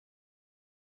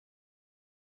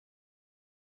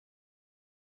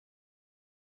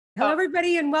Hello,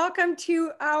 everybody, and welcome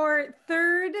to our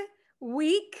third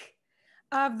week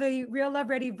of the Real Love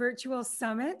Ready Virtual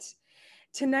Summit.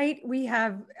 Tonight, we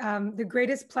have the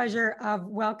greatest pleasure of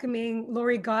welcoming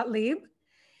Lori Gottlieb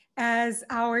as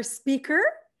our speaker.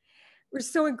 We're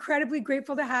so incredibly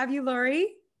grateful to have you,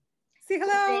 Lori. Say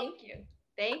hello. Thank you.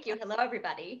 Thank you. Hello,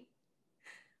 everybody.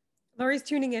 Lori's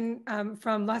tuning in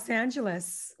from Los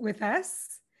Angeles with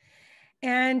us.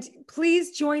 And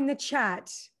please join the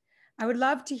chat. I would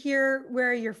love to hear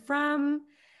where you're from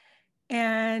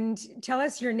and tell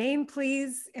us your name,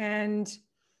 please, and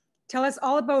tell us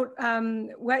all about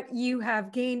what you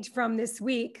have gained from this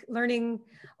week, learning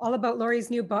all about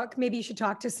Lori's new book. Maybe you should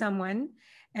talk to someone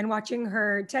and watching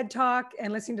her TED Talk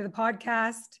and listening to the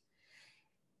podcast.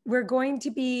 We're going to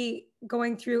be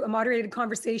going through a moderated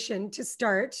conversation to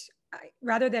start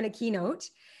rather than a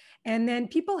keynote. And then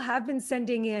people have been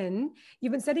sending in,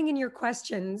 you've been sending in your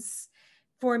questions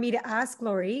for me to ask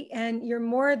Lori, and you're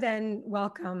more than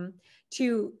welcome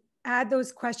to add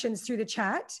those questions through the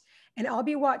chat, and I'll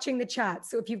be watching the chat.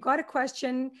 So if you've got a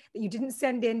question that you didn't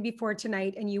send in before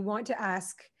tonight and you want to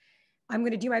ask, I'm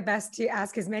going to do my best to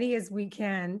ask as many as we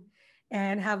can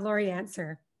and have Lori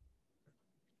answer.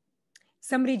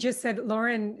 Somebody just said,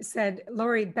 Lauren said,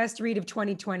 Lori, best read of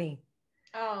 2020.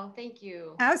 Oh, thank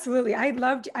you. Absolutely.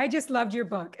 I just loved your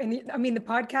book. And I mean, the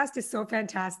podcast is so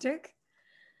fantastic.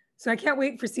 So I can't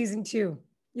wait for season 2.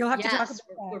 You'll have to talk about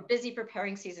that. We're busy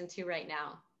preparing season 2 right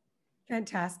now.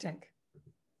 Fantastic.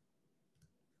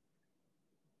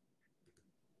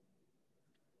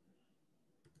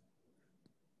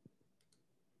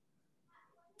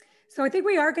 So I think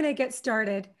we are going to get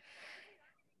started.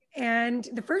 And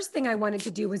the first thing I wanted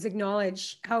to do was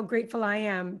acknowledge how grateful I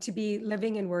am to be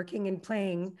living and working and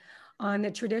playing on the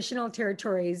traditional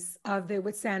territories of the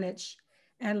Wet'suwet'en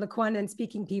and Lekwungen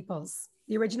speaking peoples,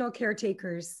 the original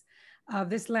caretakers of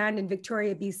this land in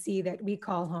Victoria, BC that we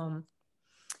call home.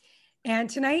 And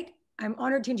tonight, I'm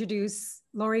honored to introduce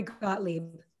Lori Gottlieb.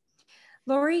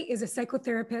 Lori is a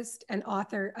psychotherapist and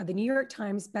author of the New York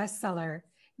Times bestseller,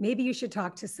 Maybe You Should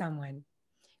Talk to Someone,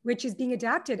 which is being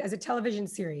adapted as a television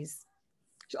series.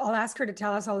 I'll ask her to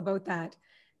tell us all about that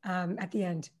at the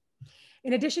end.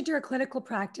 In addition to her clinical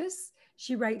practice,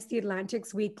 she writes the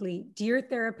Atlantic's weekly Dear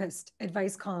Therapist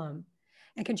advice column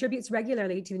and contributes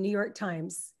regularly to the New York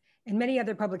Times and many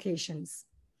other publications.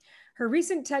 Her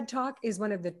recent TED Talk is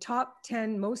one of the top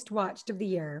 10 most watched of the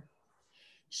year.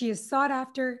 She's a sought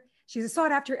after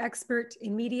expert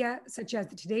in media such as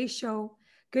the Today Show,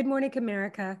 Good Morning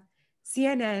America,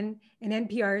 CNN, and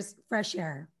NPR's Fresh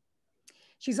Air.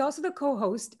 She's also the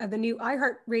co-host of the new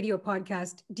iHeartRadio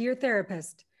podcast, Dear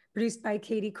Therapist, produced by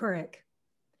Katie Couric.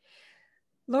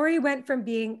 Lori went from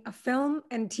being a film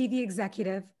and TV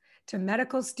executive to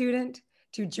medical student,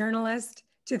 to journalist,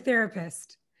 to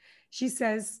therapist. She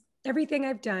says, everything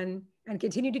I've done and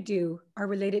continue to do are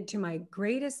related to my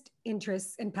greatest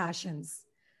interests and passions,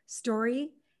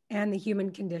 story and the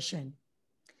human condition.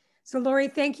 So Lori,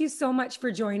 thank you so much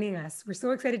for joining us. We're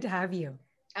so excited to have you.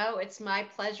 Oh, it's my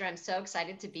pleasure. I'm so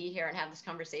excited to be here and have this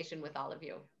conversation with all of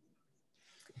you.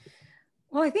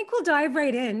 Well, I think we'll dive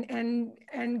right in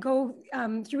and go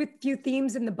through a few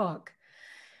themes in the book.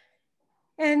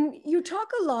 And you talk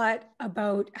a lot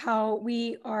about how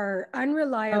we are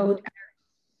unreliable.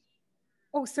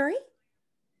 Oh, sorry?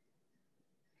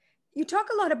 You talk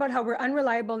a lot about how we're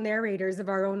unreliable narrators of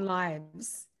our own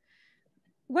lives.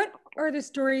 What are the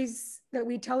stories that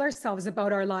we tell ourselves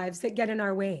about our lives that get in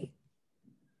our way?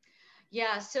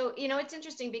 Yeah, so, it's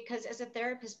interesting because as a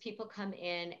therapist, people come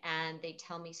in and they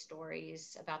tell me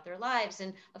stories about their lives.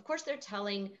 And of course, they're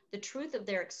telling the truth of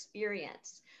their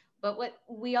experience. But what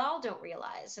we all don't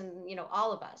realize, and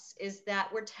all of us, is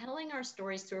that we're telling our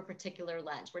stories through a particular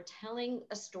lens. We're telling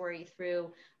a story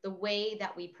through the way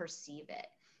that we perceive it.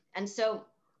 And so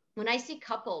when I see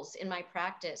couples in my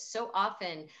practice, so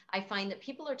often I find that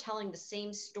people are telling the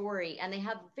same story and they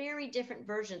have very different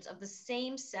versions of the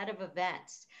same set of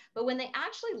events. But when they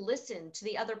actually listen to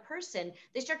the other person,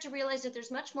 they start to realize that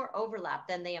there's much more overlap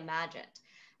than they imagined.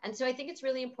 And so I think it's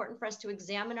really important for us to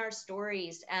examine our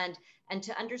stories and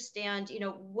to understand,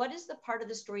 what is the part of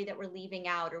the story that we're leaving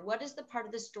out, or what is the part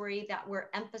of the story that we're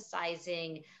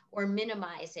emphasizing or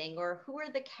minimizing, or who are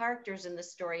the characters in the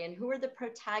story, and who are the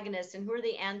protagonists and who are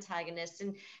the antagonists,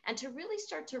 and to really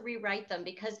start to rewrite them.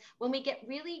 Because when we get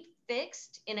really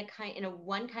fixed in a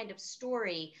one kind of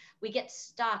story, we get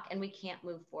stuck and we can't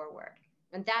move forward.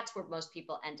 And that's where most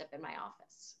people end up in my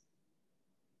office.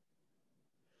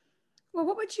 Well,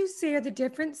 what would you say are the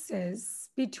differences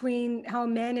between how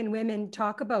men and women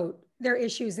talk about their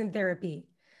issues in therapy,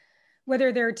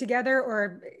 whether they're together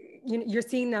or you're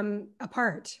seeing them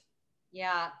apart?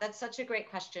 Yeah, that's such a great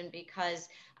question because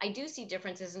I do see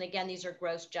differences. And again, these are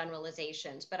gross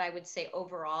generalizations, but I would say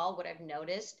overall, what I've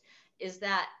noticed is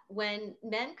that when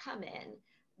men come in,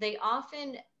 they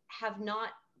often have not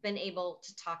been able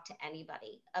to talk to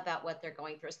anybody about what they're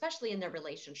going through, especially in their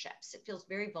relationships. It feels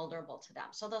very vulnerable to them.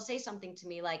 So they'll say something to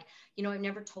me like, I've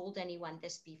never told anyone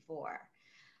this before.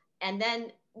 And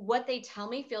then what they tell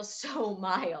me feels so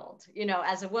mild,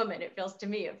 as a woman. It feels, to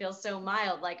me, it feels so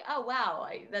mild, like, oh wow,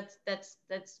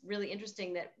 that's really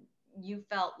interesting that you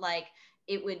felt like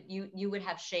it would, you would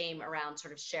have shame around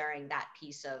sort of sharing that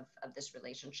piece of this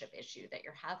relationship issue that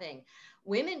you're having.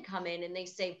 Women come in and they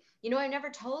say, I never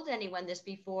told anyone this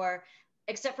before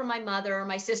except for my mother or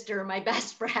my sister or my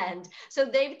best friend. So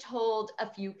they've told a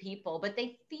few people, but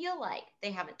they feel like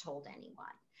they haven't told anyone.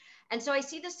 And so I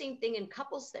see the same thing in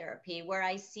couples therapy, where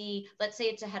I see, let's say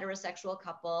it's a heterosexual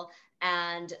couple,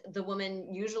 and the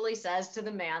woman usually says to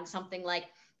the man something like,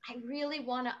 I really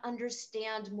want to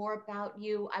understand more about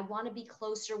you. I want to be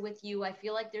closer with you. I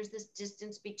feel like there's this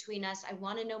distance between us. I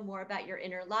want to know more about your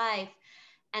inner life.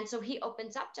 And so he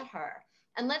opens up to her.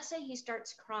 And let's say he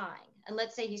starts crying. And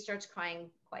let's say he starts crying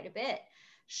quite a bit.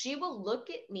 She will look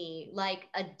at me like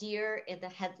a deer in the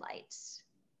headlights,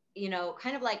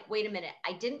 kind of like, wait a minute,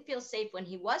 I didn't feel safe when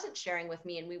he wasn't sharing with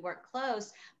me and we weren't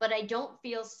close, but I don't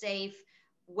feel safe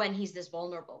when he's this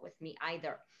vulnerable with me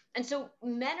either. And so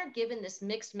men are given this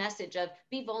mixed message of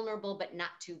be vulnerable, but not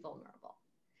too vulnerable.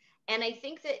 And I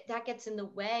think that that gets in the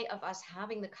way of us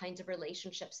having the kinds of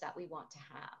relationships that we want to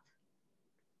have.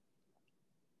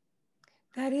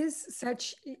 That is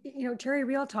such, Terry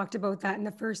Real talked about that in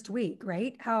the first week,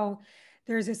 right? How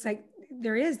there's this, like,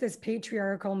 there is this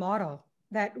patriarchal model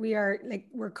that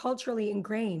we're culturally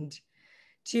ingrained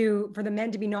for the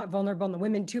men to be not vulnerable and the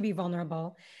women to be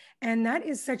vulnerable. And that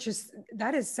is such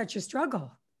a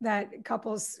struggle that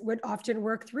couples would often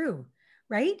work through,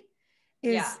 right?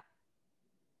 Yeah. Is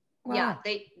Yeah, wow.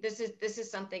 this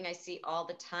is something I see all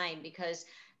the time because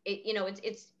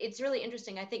it's really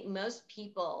interesting. I think most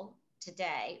people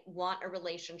today want a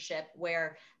relationship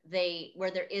where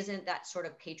there isn't that sort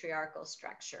of patriarchal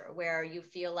structure, where you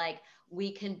feel like we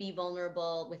can be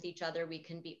vulnerable with each other, we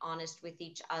can be honest with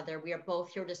each other, we are both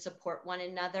here to support one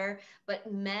another. But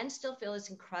men still feel this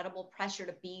incredible pressure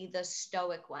to be the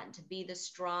stoic one, to be the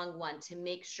strong one, to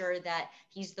make sure that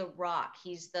he's the rock,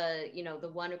 he's the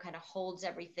one who kind of holds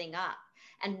everything up.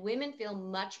 And women feel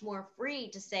much more free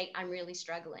to say, I'm really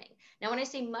struggling. Now, when I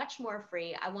say much more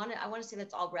free, I want to say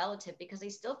that's all relative, because I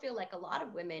still feel like a lot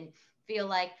of women feel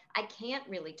like I can't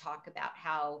really talk about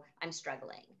how I'm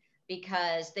struggling,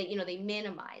 because they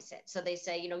minimize it. So they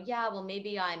say, yeah, well,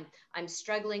 maybe I'm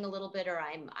struggling a little bit, or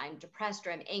I'm depressed,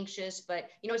 or I'm anxious, but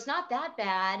it's not that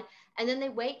bad. And then they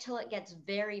wait till it gets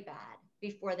very bad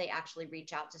before they actually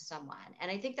reach out to someone.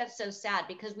 And I think that's so sad,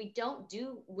 because we don't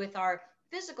do with our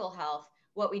physical health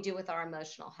what we do with our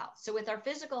emotional health. So with our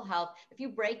physical health, if you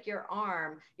break your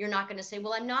arm, you're not going to say,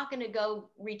 well, I'm not going to go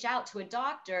reach out to a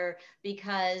doctor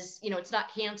because, it's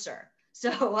not cancer.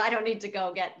 So I don't need to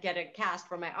go get a cast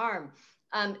for my arm.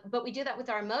 But we do that with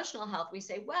our emotional health. We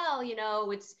say, well,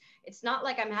 it's not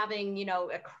like I'm having,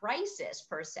 a crisis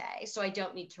per se, so I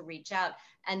don't need to reach out.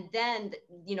 And then,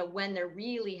 when they're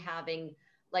really having,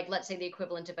 like, let's say the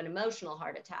equivalent of an emotional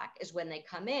heart attack, is when they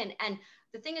come in. And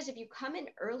the thing is, if you come in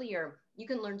earlier, you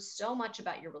can learn so much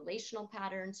about your relational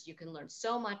patterns. You can learn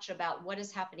so much about what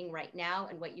is happening right now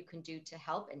and what you can do to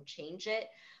help and change it.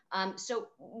 So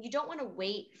you don't want to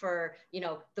wait for,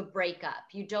 the breakup.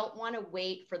 You don't want to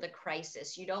wait for the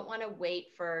crisis. You don't want to wait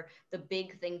for the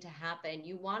big thing to happen.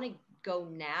 You want to go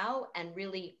now and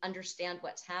really understand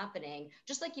what's happening,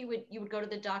 just like you would go to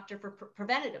the doctor for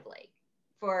preventatively,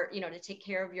 for, to take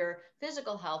care of your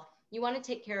physical health. You want to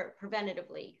take care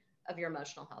preventatively of your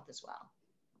emotional health as well.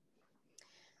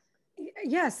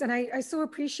 Yes, and I so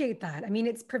appreciate that. I mean,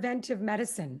 it's preventive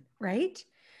medicine, right?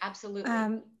 Absolutely.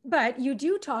 But you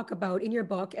do talk about in your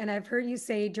book, and I've heard you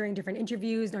say during different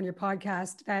interviews and on your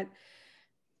podcast, that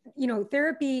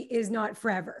therapy is not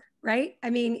forever, right?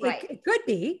 I mean, Right. it could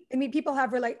be. I mean, people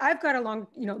have, like, I've got a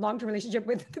long-term relationship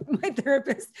with my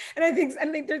therapist, and I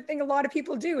think a lot of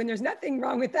people do, and there's nothing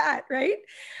wrong with that, right?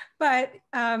 But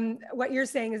what you're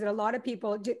saying is that a lot of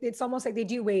people, it's almost like they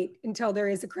do wait until there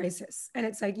is a crisis, and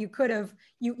it's like you could have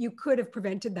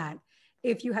prevented that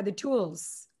if you had the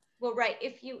tools. Well, right.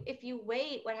 If you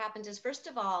wait, what happens is, first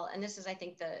of all, and this is, I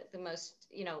think, the most,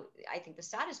 I think the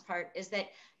saddest part is that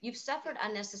you've suffered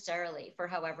unnecessarily for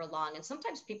however long. And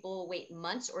sometimes people will wait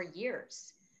months or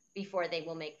years before they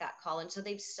will make that call. And so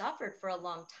they've suffered for a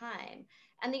long time.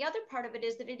 And the other part of it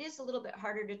is that it is a little bit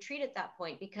harder to treat at that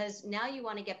point, because now you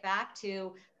want to get back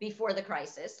to before the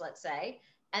crisis, let's say.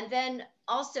 And then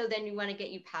also then we want to get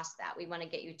you past that. We want to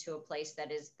get you to a place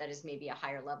that is maybe a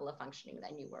higher level of functioning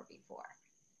than you were before.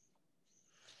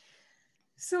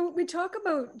 So we talk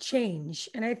about change,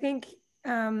 and I think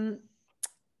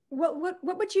what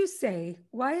would you say?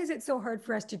 Why is it so hard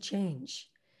for us to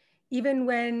change, even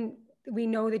when we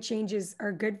know the changes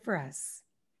are good for us?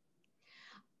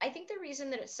 I think the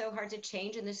reason that it's so hard to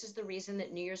change, and this is the reason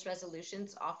that New Year's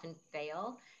resolutions often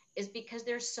fail, is because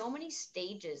there's so many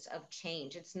stages of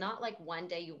change. It's not like one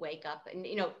day you wake up and,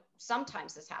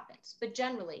 sometimes this happens, but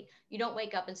generally you don't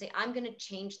wake up and say, I'm going to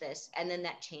change this. And then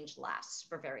that change lasts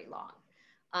for very long.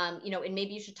 And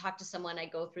maybe you should talk to someone. I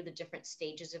go through the different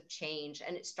stages of change,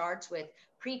 and it starts with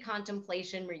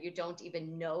pre-contemplation, where you don't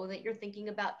even know that you're thinking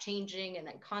about changing, and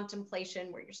then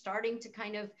contemplation, where you're starting to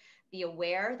kind of be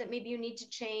aware that maybe you need to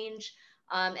change.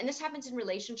 And this happens in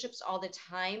relationships all the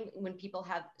time when people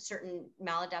have certain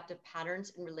maladaptive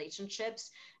patterns in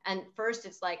relationships. And first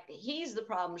it's like, he's the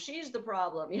problem, she's the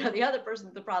problem, the other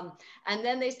person's the problem. And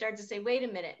then they start to say, wait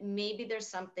a minute, maybe there's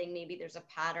something, maybe there's a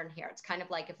pattern here. It's kind of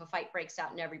like if a fight breaks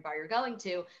out in every bar you're going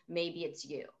to, maybe it's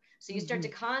you. So you start to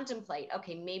contemplate,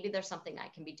 okay, maybe there's something I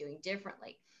can be doing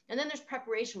differently. And then there's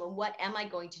preparation. Well, what am I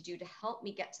going to do to help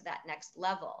me get to that next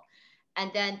level? And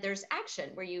then there's action,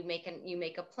 where you make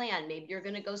a plan. Maybe you're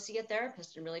going to go see a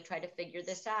therapist and really try to figure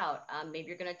this out. Maybe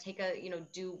you're going to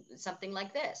do something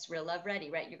like this, Real Love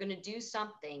Ready, right? You're going to do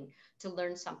something to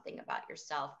learn something about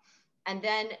yourself. And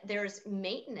then there's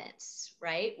maintenance,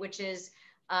 right? Which is,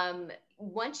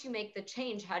 once you make the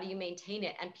change, how do you maintain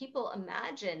it? And people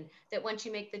imagine that once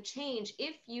you make the change,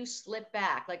 if you slip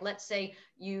back, like let's say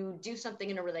you do something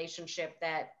in a relationship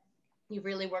that you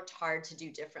really worked hard to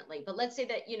do differently, but let's say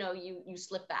that you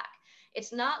slip back.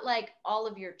 It's not like all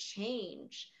of your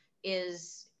change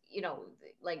is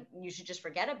like you should just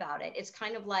forget about it. It's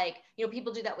kind of like,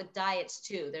 people do that with diets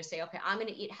too. They say, okay, I'm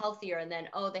going to eat healthier, and then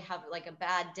they have like a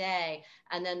bad day,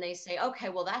 and then they say, okay,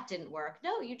 well, that didn't work.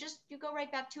 No, you go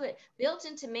right back to it. Built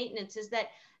into maintenance is that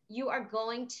you are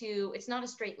going to, it's not a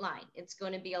straight line. It's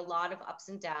going to be a lot of ups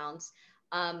and downs.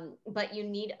 But you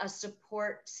need a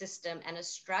support system and a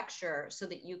structure so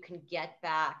that you can get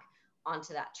back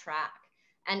onto that track.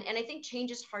 And I think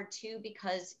change is hard too,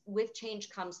 because with change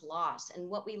comes loss. And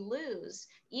what we lose,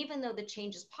 even though the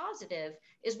change is positive,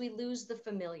 is we lose the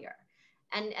familiar.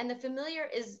 And the familiar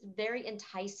is very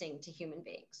enticing to human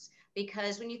beings,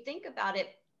 because when you think about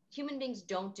it, human beings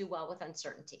don't do well with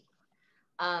uncertainty.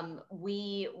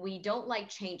 We don't like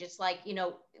change. It's like,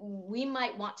 we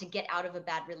might want to get out of a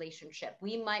bad relationship.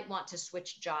 We might want to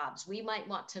switch jobs. We might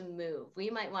want to move. We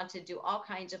might want to do all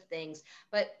kinds of things,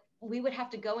 but we would have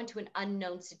to go into an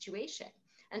unknown situation.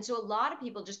 And so a lot of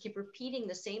people just keep repeating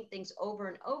the same things over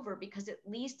and over, because at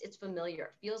least it's familiar.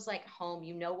 It feels like home.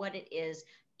 You know what it is,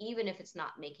 even if it's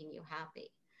not making you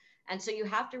happy. And so you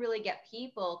have to really get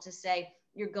people to say,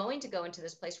 you're going to go into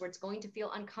this place where it's going to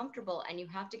feel uncomfortable, and you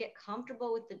have to get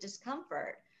comfortable with the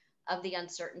discomfort of the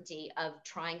uncertainty of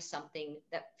trying something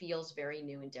that feels very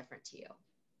new and different to you.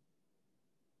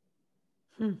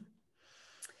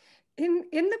 In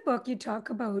the book, you talk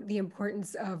about the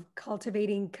importance of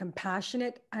cultivating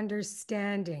compassionate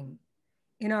understanding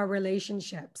in our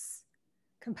relationships.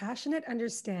 Compassionate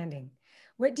understanding.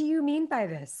 What do you mean by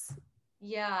this?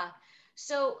 Yeah.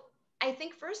 So I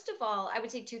think, first of all, I would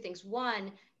say two things.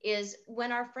 One is,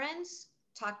 when our friends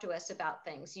talk to us about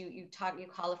things, you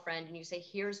call a friend and you say,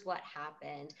 here's what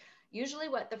happened. Usually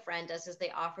what the friend does is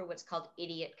they offer what's called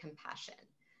idiot compassion.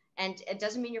 And it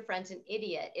doesn't mean your friend's an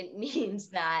idiot. It means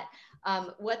that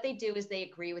what they do is they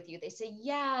agree with you. They say,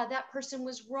 yeah, that person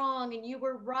was wrong and you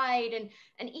were right.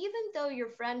 And even though your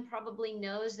friend probably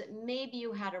knows that maybe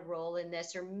you had a role in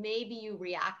this, or maybe you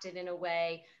reacted in a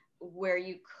way where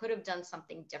you could have done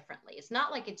something differently. It's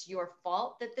not like it's your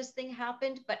fault that this thing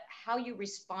happened, but how you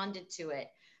responded to it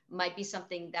might be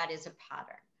something that is a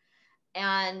pattern.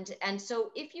 And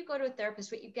so if you go to a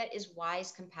therapist, what you get is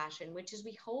wise compassion, which is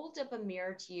we hold up a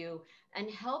mirror to you and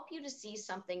help you to see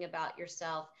something about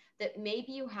yourself that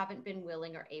maybe you haven't been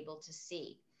willing or able to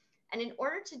see. And in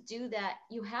order to do that,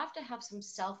 you have to have some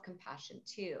self-compassion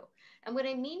too. And what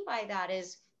I mean by that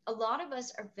is, a lot of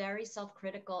us are very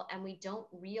self-critical, and we don't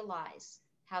realize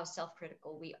how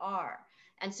self-critical we are.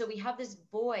 And so we have this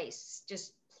voice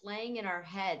just playing in our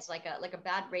heads, like a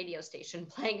bad radio station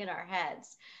playing in our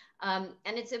heads. And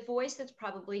it's a voice that's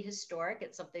probably historic.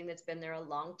 It's something that's been there a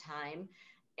long time.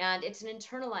 And it's an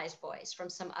internalized voice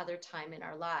from some other time in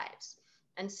our lives.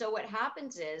 And so what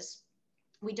happens is,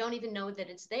 we don't even know that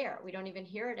it's there. We don't even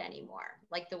hear it anymore.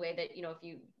 Like the way that, if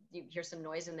you you hear some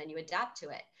noise and then you adapt to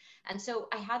it. And so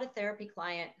I had a therapy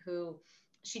client who,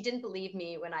 she didn't believe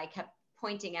me when I kept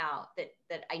pointing out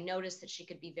that I noticed that she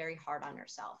could be very hard on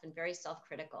herself and very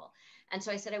self-critical. And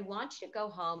so I said, I want you to go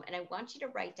home and I want you to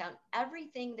write down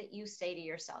everything that you say to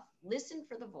yourself. Listen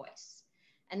for the voice,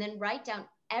 and then write down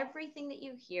everything that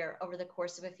you hear over the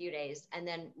course of a few days, and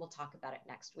then we'll talk about it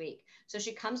next week. So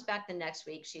she comes back the next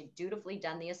week. She had dutifully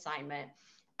done the assignment,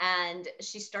 and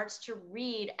she starts to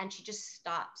read, and she just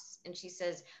stops and she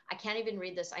says, I can't even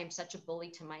read this. I'm such a bully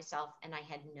to myself, and I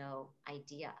had no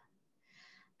idea.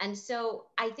 And so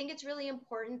I think it's really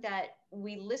important that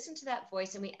we listen to that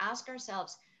voice and we ask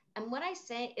ourselves, and what I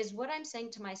say, is what I'm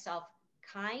saying to myself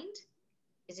kind?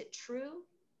 Is it true?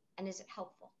 And is it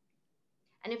helpful?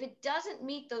 And if it doesn't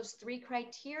meet those three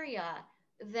criteria,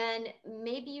 then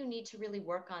maybe you need to really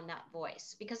work on that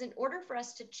voice. Because in order for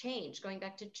us to change, going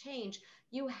back to change,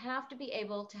 you have to be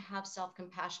able to have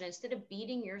self-compassion. Instead of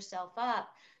beating yourself up,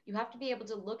 you have to be able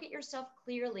to look at yourself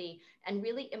clearly and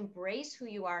really embrace who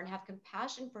you are and have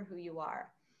compassion for who you are,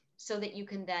 so that you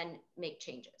can then make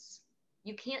changes.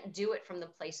 You can't do it from the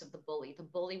place of the bully. The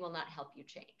bully will not help you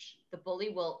change. The bully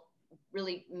will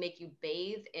really make you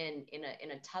bathe in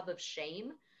a tub of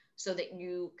shame so that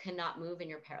you cannot move and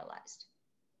you're paralyzed.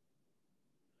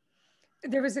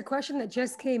 There was a question that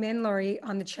just came in, Lori,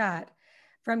 on the chat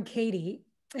from Katie,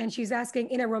 and she's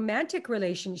asking, in a romantic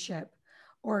relationship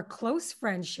or a close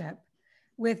friendship,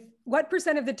 with what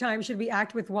percent of the time should we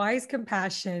act with wise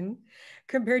compassion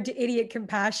compared to idiot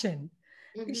compassion?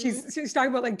 Mm-hmm. She's talking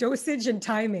about like dosage and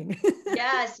timing.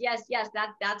 Yes.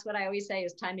 That's what I always say,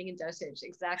 is timing and dosage.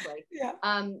 Exactly. Yeah.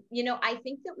 I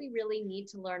think that we really need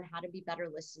to learn how to be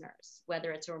better listeners,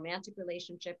 whether it's a romantic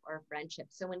relationship or a friendship.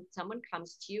 So when someone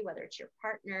comes to you, whether it's your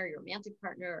partner, your romantic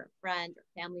partner, or a friend or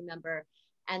family member,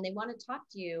 and they want to talk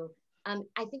to you,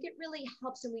 I think it really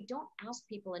helps. And we don't ask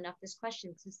people enough this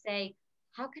question, to say,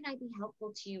 how can I be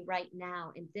helpful to you right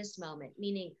now in this moment?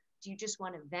 Meaning, do you just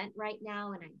want to vent right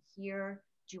now and I'm here?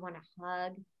 Do you want to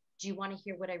hug? Do you want to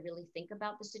hear what I really think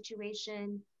about the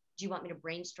situation? Do you want me to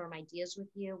brainstorm ideas with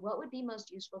you? What would be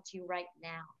most useful to you right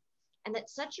now? And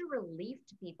that's such a relief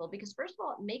to people, because first of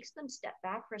all, it makes them step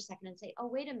back for a second and say, oh,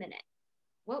 wait a minute,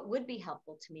 what would be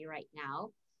helpful to me right now?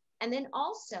 And then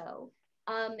also,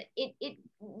 it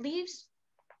leaves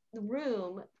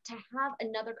room to have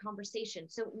another conversation.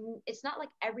 So it's not like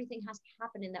everything has to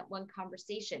happen in that one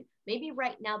conversation. Maybe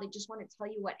right now they just want to tell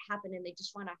you what happened and they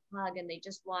just want to hug and they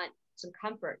just want some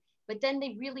comfort. But then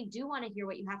they really do want to hear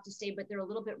what you have to say, but they're a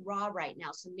little bit raw right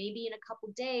now. So maybe in a couple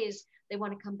of days they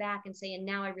want to come back and say, and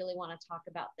now I really want to talk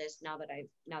about this now that I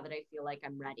feel like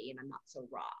I'm ready and I'm not so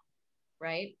raw,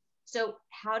 right? So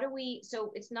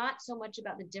so it's not so much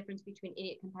about the difference between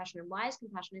idiot compassion and wise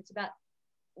compassion. It's about,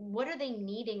 what are they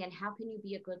needing and how can you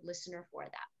be a good listener for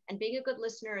that? And being a good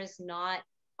listener is not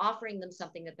offering them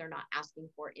something that they're not asking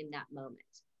for in that moment.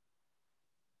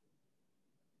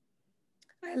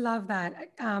 I love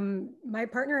that. My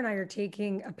partner and I are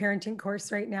taking a parenting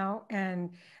course right now,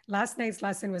 and last night's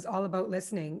lesson was all about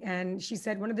listening. And she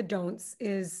said one of the don'ts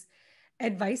is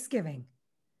advice giving.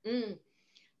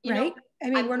 Right? I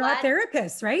mean, we're not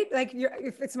therapists, right? Like,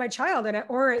 if it's my child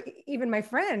or even my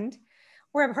friend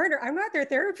or a partner, I'm not their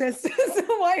therapist.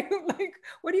 So why, like,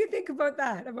 what do you think about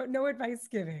that? About no advice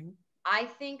giving? I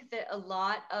think that a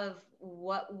lot of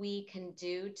what we can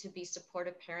do to be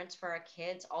supportive parents for our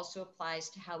kids also applies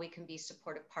to how we can be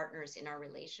supportive partners in our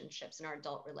relationships, in our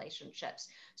adult relationships.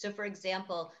 So for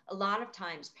example, a lot of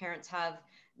times parents have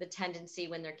the tendency,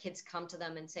 when their kids come to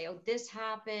them and say, oh, this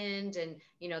happened, and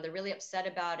they're really upset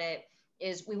about it,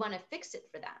 is we want to fix it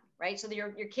for them, right? So your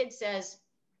kid says,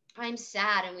 I'm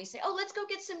sad, and we say, oh, let's go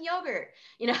get some yogurt,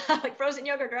 like frozen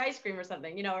yogurt or ice cream or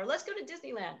something, or let's go to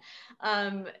Disneyland.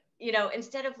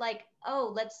 Instead of like,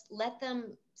 oh, let's let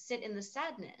them sit in the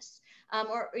sadness.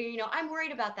 Or I'm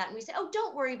worried about that. And we say, oh,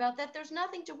 don't worry about that. There's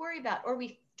nothing to worry about. Or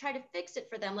we try to fix it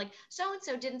for them. Like,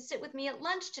 so-and-so didn't sit with me at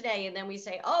lunch today. And then we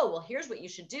say, oh, well, here's what you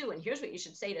should do. And here's what you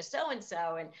should say to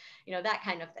so-and-so. And, that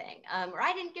kind of thing. Or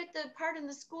I didn't get the part in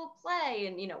the school play.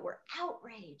 And, we're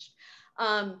outraged.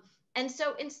 And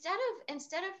so instead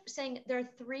of saying, there are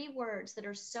 3 words that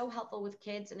are so helpful with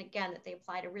kids, and again, that they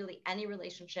apply to really any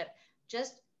relationship,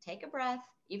 just take a breath.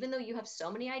 Even though you have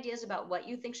so many ideas about what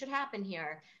you think should happen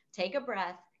here, take a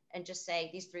breath and just say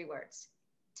these 3 words.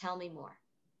 Tell me more.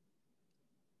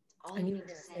 All I need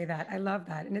to say that. I love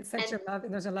that. And it's such a love,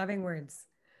 and those are loving words.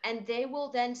 And they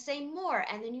will then say more.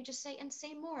 And then you just say, and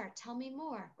say more, tell me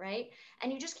more, right?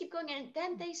 And you just keep going. And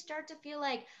then they start to feel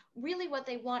like really what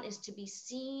they want is to be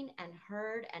seen and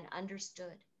heard and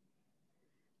understood.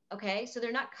 Okay, so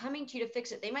they're not coming to you to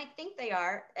fix it. They might think they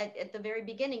are at the very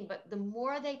beginning, but the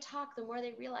more they talk, the more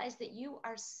they realize that you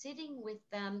are sitting with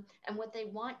them, and what they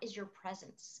want is your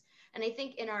presence. And I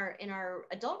think in our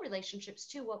adult relationships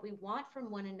too, what we want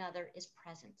from one another is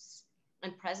presence.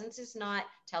 And presence is not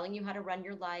telling you how to run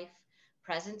your life.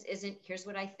 Presence isn't, here's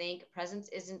what I think. Presence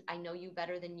isn't, I know you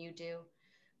better than you do.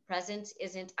 Presence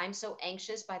isn't, I'm so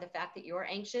anxious by the fact that you're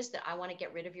anxious that I want to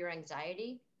get rid of your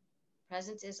anxiety.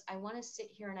 Presence is, I want to sit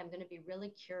here and I'm going to be really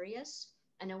curious,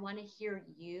 and I want to hear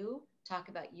you talk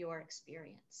about your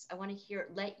experience. I want to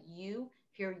let you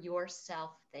hear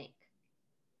yourself think.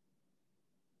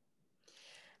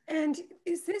 And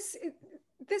is this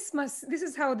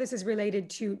is how this is related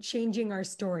to changing our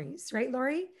stories, right,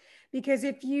 Lori? Because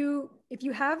if you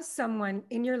have someone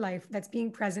in your life that's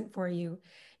being present for you,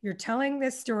 you're telling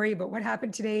this story about what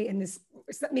happened today, and this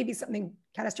maybe something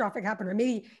catastrophic happened, or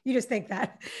maybe you just think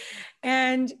that.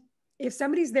 And if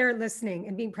somebody's there listening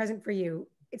and being present for you,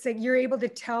 it's like you're able to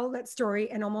tell that story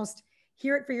and almost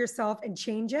hear it for yourself and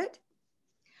change it.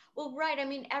 Well, right. I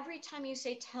mean, every time you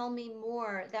say, tell me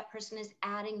more, that person is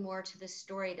adding more to the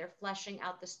story. They're fleshing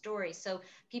out the story. So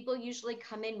people usually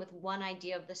come in with one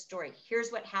idea of the story.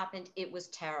 Here's what happened. It was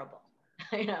terrible.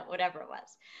 Whatever it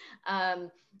was.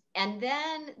 And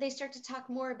then they start to talk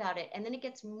more about it. And then it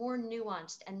gets more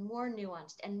nuanced and more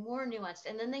nuanced and more nuanced.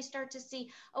 And then they start to see,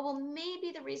 oh, well,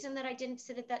 maybe the reason that I didn't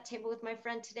sit at that table with my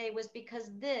friend today was because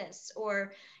this,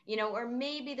 or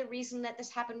maybe the reason that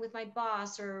this happened with my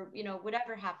boss, or,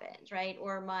 whatever happened, right?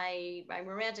 Or my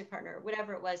romantic partner,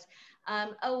 whatever it was.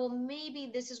 Oh, well,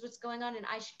 maybe this is what's going on, and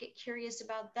I should get curious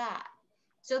about that.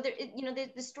 So there,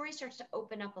 the story starts to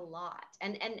open up a lot.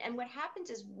 And what happens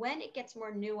is, when it gets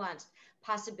more nuanced,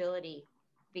 possibility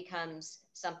becomes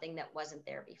something that wasn't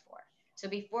there before. So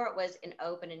before it was an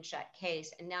open and shut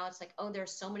case, and now it's like, oh,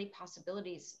 there's so many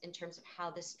possibilities in terms of how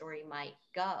this story might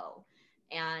go,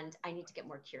 and I need to get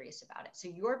more curious about it. So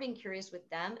you're being curious with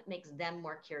them makes them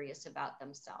more curious about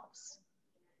themselves.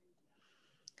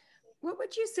 What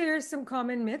would you say are some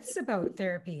common myths about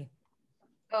therapy?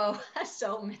 Oh,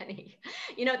 so many.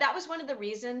 That was one of the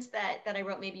reasons that I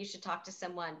wrote Maybe You Should Talk to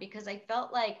Someone, because I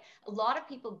felt like a lot of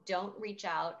people don't reach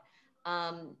out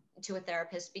to a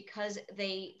therapist because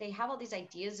they have all these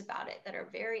ideas about it that are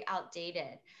very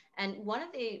outdated. And one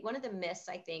of the myths,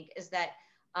 I think, is that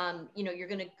you're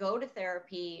going to go to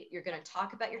therapy, you're going to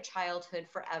talk about your childhood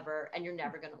forever, and you're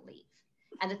never going to leave.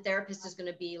 And the therapist is going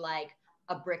to be like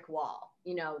a brick wall.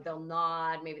 They'll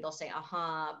nod, maybe they'll say,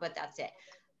 uh-huh, but that's it.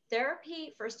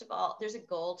 Therapy, first of all, there's a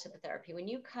goal to the therapy. When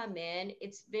you come in,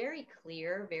 it's very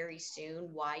clear very soon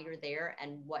why you're there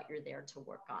and what you're there to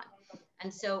work on.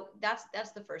 And so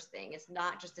that's the first thing. It's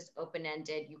not just this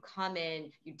open-ended, you come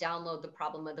in, you download the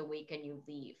problem of the week, and you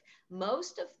leave.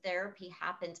 Most of therapy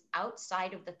happens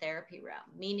outside of the therapy room,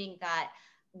 meaning that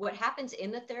what happens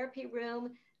in the therapy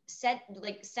room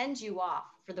sends you off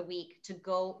for the week to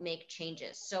go make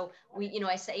changes. So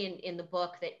I say in the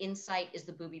book that insight is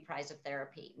the booby prize of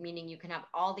therapy, meaning you can have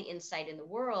all the insight in the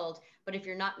world, but if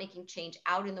you're not making change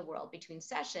out in the world between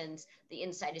sessions, the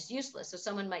insight is useless. So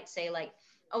someone might say, like,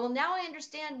 oh, well, now I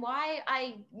understand why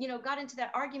I got into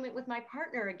that argument with my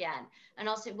partner again. And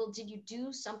I'll say, well, did you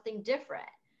do something different?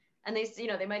 And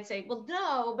they might say, well,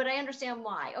 no, but I understand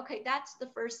why. Okay, that's the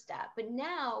first step. But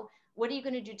now, what are you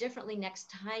going to do differently next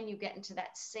time you get into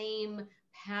that same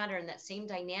pattern, that same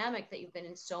dynamic that you've been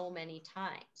in so many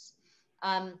times?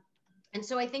 And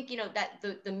so I think, that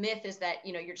the myth is that,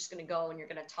 you're just going to go and you're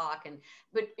going to talk,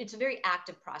 but it's a very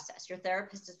active process. Your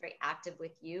therapist is very active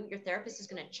with you. Your therapist is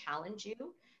going to challenge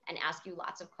you and ask you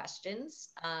lots of questions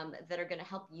that are going to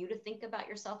help you to think about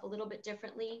yourself a little bit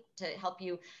differently, to help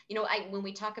you. When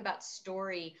we talk about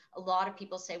story, a lot of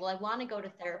people say, well, I want to go to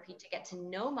therapy to get to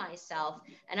know myself.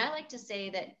 And I like to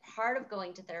say that part of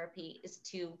going to therapy is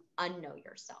to unknow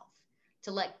yourself,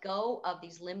 to let go of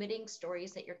these limiting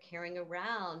stories that you're carrying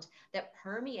around that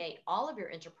permeate all of your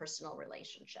interpersonal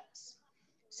relationships.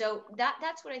 So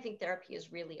that's what I think therapy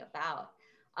is really about.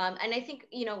 And I think,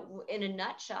 in a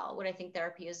nutshell, what I think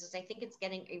therapy is I think it's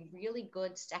getting a really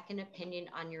good second opinion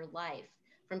on your life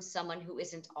from someone who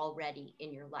isn't already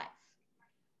in your life.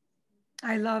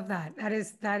 I love that. That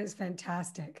is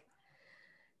fantastic.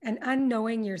 And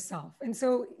unknowing yourself. And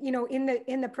so,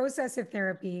 in the process of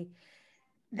therapy,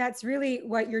 that's really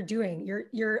what you're doing.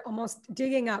 You're almost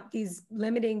digging up these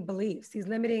limiting beliefs, these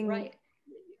limiting,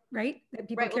 right, that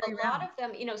people Right. Well, carry a lot around.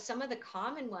 of them, some of the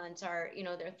common ones are,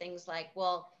 they're things like,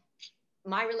 well,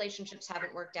 my relationships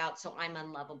haven't worked out, so I'm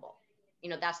unlovable.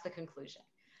 That's the conclusion.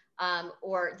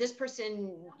 Or this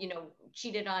person,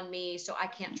 cheated on me, so I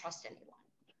can't trust anyone.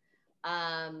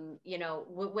 you know,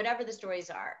 whatever the stories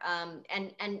are.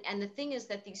 And the thing is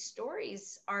that these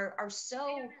stories are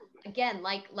so, again,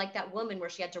 like that woman where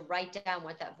she had to write down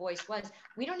what that voice was.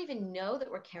 We don't even know that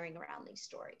we're carrying around these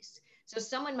stories. So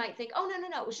someone might think, oh,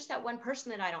 no, it was just that one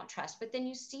person that I don't trust. But then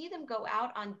you see them go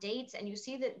out on dates and you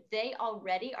see that they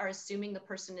already are assuming the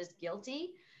person is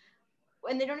guilty,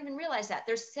 and they don't even realize that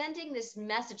they're sending this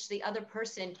message to the other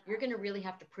person. You're going to really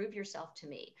have to prove yourself to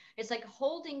me. It's like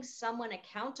holding someone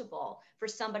accountable for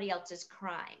somebody else's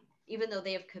crime, even though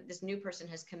this new person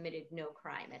has committed no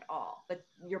crime at all, but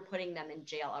you're putting them in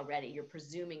jail already. You're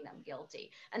presuming them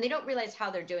guilty, and they don't realize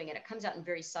how they're doing it. It comes out in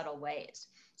very subtle ways.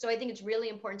 So I think it's really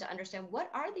important to understand, what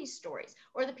are these stories,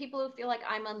 or the people who feel like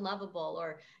I'm unlovable,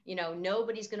 or, you know,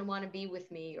 nobody's going to want to be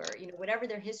with me, or, you know, whatever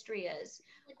their history is.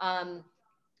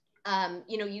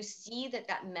 You know, you see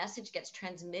that message gets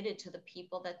transmitted to the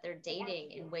people that they're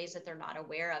dating in ways that they're not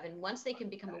aware of. And once they can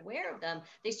become aware of them,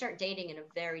 they start dating in a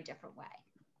very different way.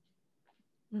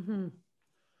 Mm-hmm.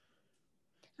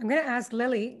 I'm going to ask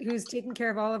Lily, who's taking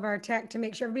care of all of our tech, to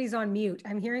make sure everybody's on mute.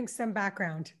 I'm hearing some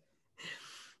background.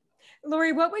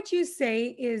 Lori, what would you say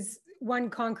is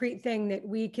one concrete thing that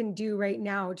we can do right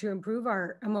now to improve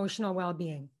our emotional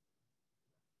well-being?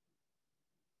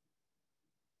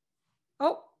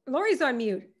 Oh, Lori's on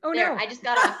mute. Oh, there, no. I just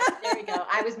got off. There we go.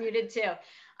 I was muted too.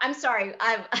 I'm sorry.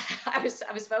 I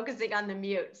was focusing on the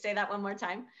mute. Say that one more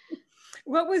time.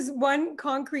 What is one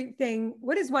concrete thing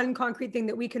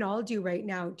that we can all do right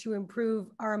now to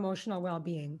improve our emotional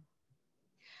well-being?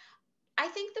 I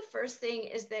think the first thing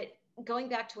is that, going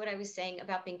back to what I was saying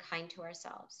about being kind to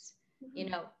ourselves, you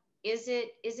know, is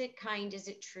it kind? Is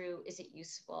it true? Is it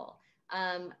useful?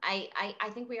 I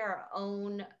think we are our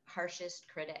own harshest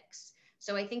critics.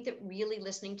 So I think that really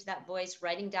listening to that voice,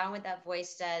 writing down what that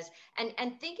voice says,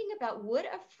 and thinking about, would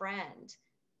a friend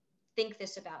think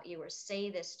this about you or say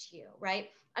this to you, right?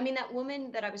 I mean, that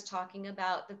woman that I was talking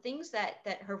about, the things that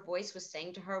her voice was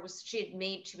saying to her was, she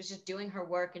was just doing her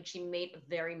work and she made a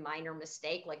very minor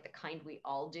mistake, like the kind we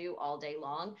all do all day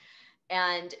long.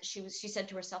 And she said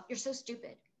to herself, "You're so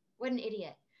stupid. What an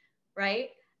idiot." Right?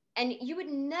 And you would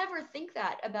never think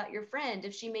that about your friend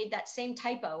if she made that same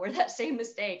typo or that same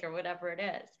mistake or whatever it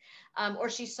is. Or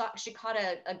she caught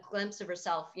a glimpse of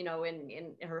herself, you know,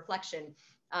 in her reflection,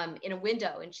 in a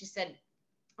window, and she said,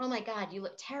 "Oh my God, you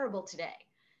look terrible today,"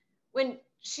 when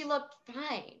she looked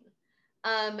fine.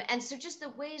 And so just the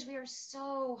ways we are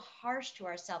so harsh to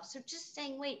ourselves. So just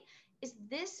saying, wait,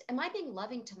 am I being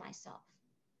loving to myself?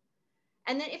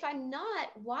 And then if I'm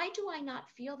not, why do I not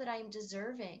feel that I am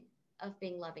deserving of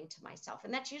being loving to myself?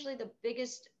 And that's usually the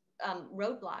biggest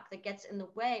roadblock that gets in the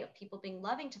way of people being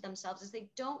loving to themselves, is they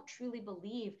don't truly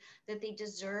believe that they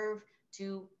deserve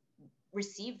to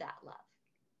receive that love.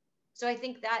 So I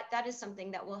think that is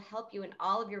something that will help you in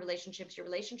all of your relationships, your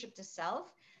relationship to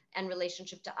self and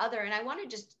relationship to other. And I want to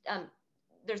just,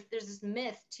 there's this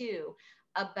myth too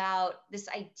about this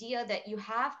idea that you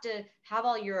have to have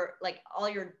all your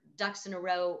ducks in a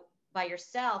row by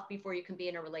yourself before you can be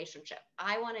in a relationship.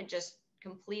 I want to just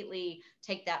completely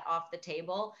take that off the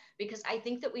table, because I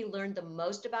think that we learn the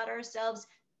most about ourselves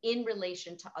in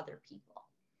relation to other people.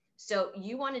 So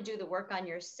you want to do the work on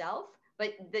yourself,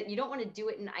 but that you don't want to do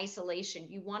it in isolation.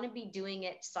 You want to be doing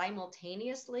it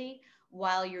simultaneously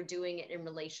while you're doing it in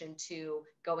relation to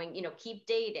going, you know, keep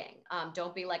dating.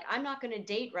 Don't be like, I'm not going to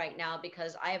date right now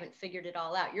because I haven't figured it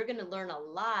all out. You're going to learn a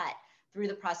lot through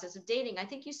the process of dating. I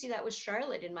think you see that with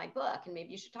Charlotte in my book, and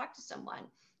maybe you should talk to someone.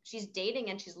 She's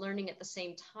dating and she's learning at the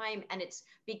same time. And it's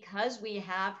because we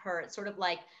have her, it's sort of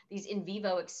like these in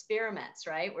vivo experiments,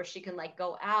 right? Where she can like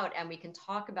go out and we can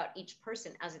talk about each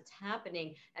person as it's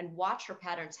happening and watch her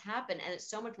patterns happen. And it's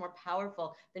so much more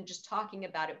powerful than just talking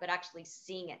about it, but actually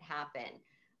seeing it happen,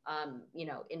 you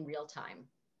know, in real time.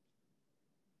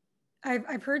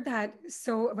 I've heard that.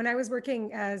 So when I was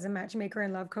working as a matchmaker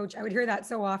and love coach, I would hear that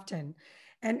so often,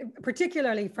 and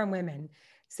particularly from women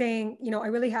saying, you know, I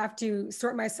really have to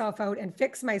sort myself out and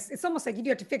fix it's almost like you do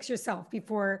have to fix yourself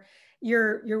before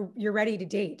you're ready to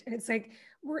date. And it's like,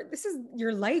 this is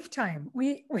your lifetime.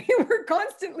 We're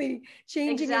constantly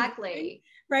changing. Exactly.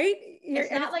 Right?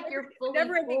 It's not like you're fully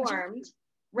formed.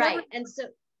 Right. And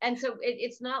so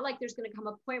it's not like there's going to come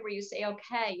a point where you say,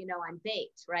 okay, you know, I'm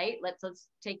baked, right? Let's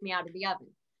take me out of the oven.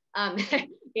 Um,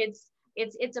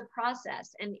 it's a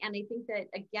process. And I think that,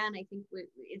 again, I think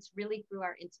it's really through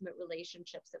our intimate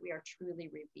relationships that we are truly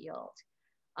revealed.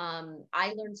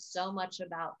 I learn so much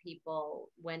about people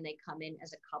when they come in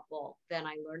as a couple than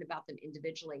I learn about them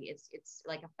individually. It's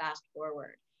like a fast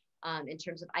forward. in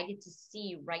terms of I get to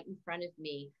see right in front of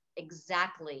me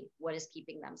exactly what is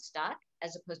keeping them stuck,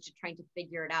 as opposed to trying to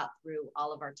figure it out through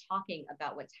all of our talking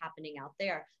about what's happening out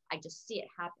there. I just see it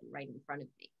happen right in front of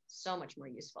me. So much more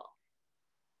useful.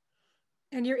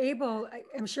 And you're able,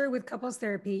 I'm sure with couples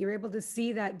therapy, you're able to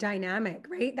see that dynamic,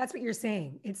 right? That's what you're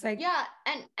saying. It's like, yeah,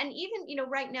 and even, you know,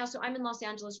 right now, so I'm in Los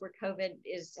Angeles where COVID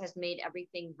has made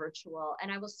everything virtual. And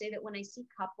I will say that when I see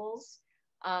couples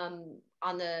on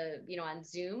the, you know, on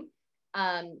Zoom,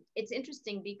 it's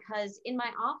interesting because in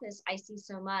my office I see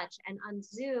so much, and on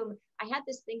Zoom I had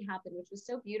this thing happen which was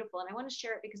so beautiful, and I want to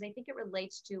share it because I think it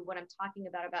relates to what I'm talking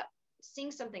about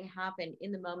seeing something happen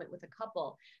in the moment with a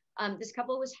couple. This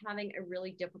couple was having a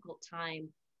really difficult time,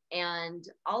 and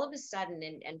all of a sudden,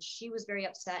 and she was very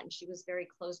upset and she was very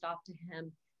closed off to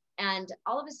him, and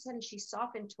all of a sudden she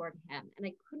softened toward him, and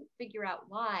I couldn't figure out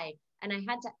why, and I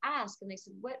had to ask, and I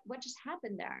said, what just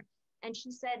happened there? And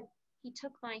she said, he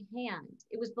took my hand.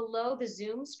 It was below the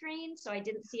Zoom screen, so I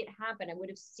didn't see it happen. I would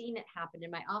have seen it happen in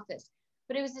my office.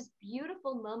 But it was this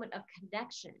beautiful moment of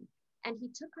connection. And he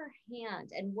took her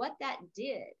hand. And what that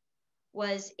did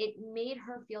was it made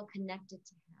her feel connected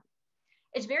to him.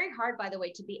 It's very hard, by the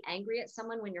way, to be angry at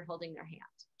someone when you're holding their hand.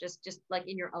 Just like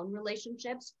in your own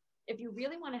relationships. If you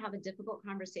really want to have a difficult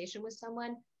conversation with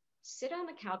someone, sit on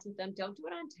the couch with them. Don't do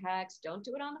it on text. Don't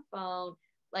do it on the phone.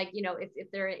 Like, you know,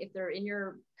 if they're in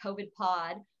your COVID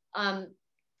pod,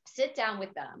 sit down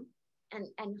with them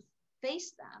and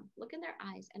face them, look in their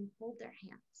eyes and hold their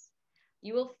hands.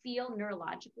 You will feel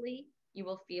neurologically, you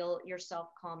will feel yourself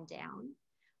calm down.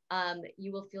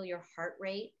 You will feel your heart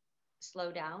rate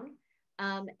slow down.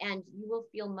 And you will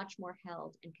feel much more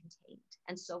held and contained.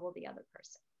 And so will the other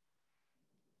person.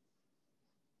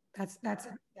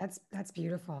 that's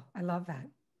beautiful. I love that.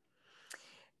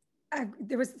 I'm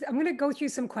going to go through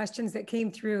some questions that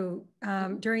came through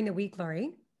during the week,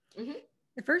 Lori. Mm-hmm.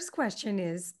 The first question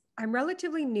is, I'm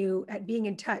relatively new at being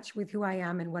in touch with who I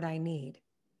am and what I need.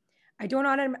 I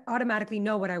don't automatically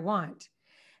know what I want,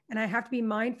 and I have to be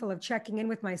mindful of checking in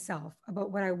with myself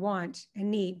about what I want and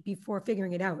need before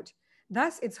figuring it out.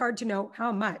 Thus, it's hard to know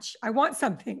how much I want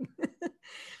something.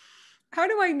 How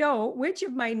do I know which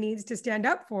of my needs to stand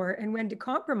up for and when to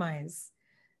compromise?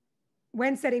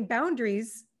 When setting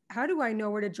boundaries, how do I know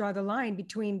where to draw the line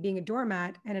between being a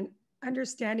doormat and an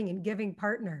understanding and giving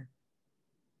partner?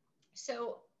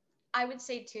 So I would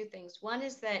say two things. One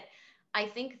is that I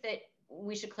think that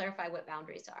we should clarify what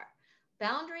boundaries are.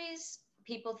 Boundaries,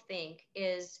 people think,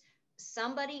 is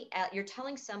somebody you're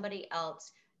telling somebody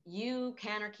else you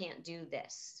can or can't do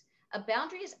this. A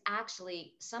boundary is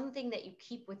actually something that you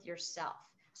keep with yourself.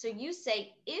 So you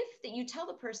say, if that you tell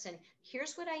the person,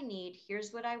 here's what I need,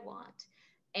 here's what I want.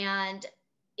 And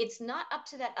it's not up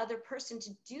to that other person to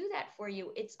do that for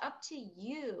you. It's up to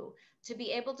you to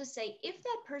be able to say, if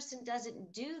that person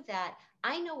doesn't do that,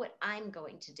 I know what I'm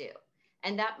going to do.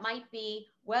 And that might be,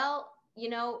 well, you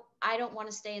know, I don't want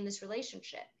to stay in this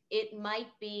relationship. It might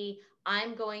be,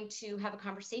 I'm going to have a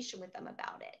conversation with them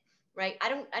about it. Right. I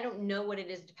don't know what it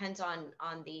is. It depends on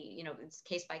the, you know, it's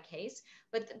case by case.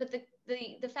 But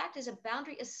the fact is, a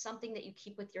boundary is something that you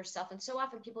keep with yourself. And so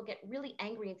often people get really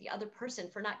angry at the other person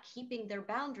for not keeping their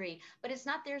boundary, but it's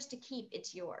not theirs to keep,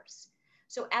 it's yours.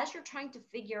 So as you're trying to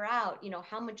figure out, you know,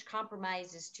 how much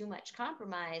compromise is too much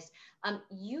compromise,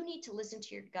 you need to listen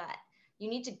to your gut. You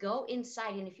need to go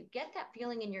inside. And if you get that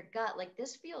feeling in your gut, like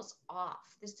this feels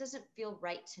off, this doesn't feel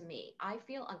right to me, I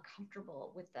feel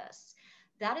uncomfortable with this,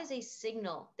 that is a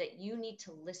signal that you need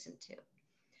to listen to.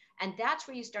 And that's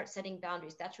where you start setting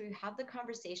boundaries. That's where you have the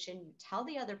conversation. You tell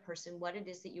the other person what it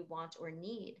is that you want or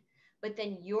need. But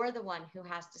then you're the one who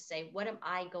has to say, what am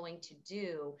I going to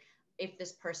do if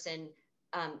this person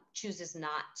chooses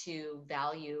not to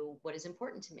value what is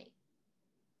important to me?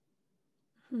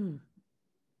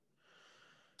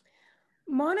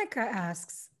 Monica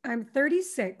asks, I'm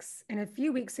 36, and a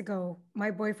few weeks ago, my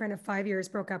boyfriend of 5 years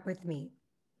broke up with me.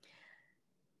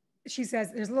 She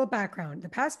says, there's a little background. The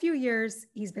past few years,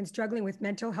 he's been struggling with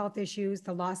mental health issues,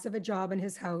 the loss of a job in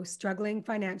his house, struggling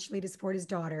financially to support his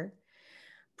daughter.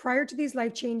 Prior to these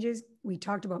life changes, we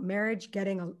talked about marriage,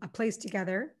 getting a place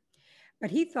together.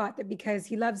 But he thought that because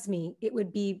he loves me, it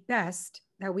would be best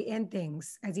that we end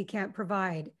things, as he can't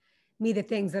provide me the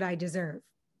things that I deserve.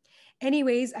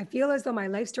 Anyways, I feel as though my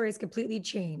life story has completely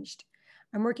changed.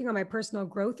 I'm working on my personal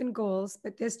growth and goals,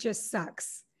 but this just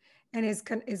sucks and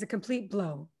is a complete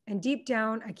blow. And deep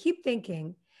down, I keep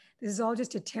thinking this is all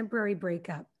just a temporary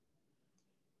breakup.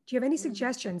 Do you have any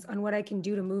suggestions on what I can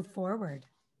do to move forward?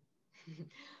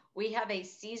 We have a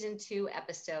season 2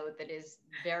 episode that is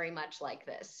very much like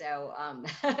this. So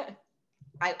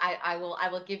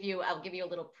I'll give you a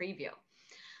little preview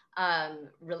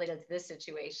related to this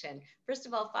situation. First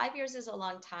of all, 5 years is a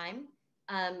long time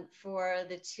for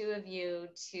the two of you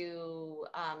to,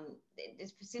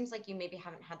 it seems like you maybe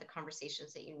haven't had the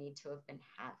conversations that you need to have been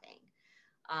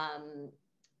having.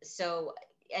 So,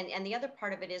 and the other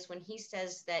part of it is when he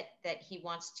says that he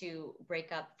wants to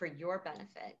break up for your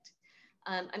benefit,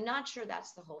 I'm not sure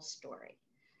that's the whole story.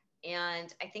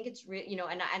 And I think it's real,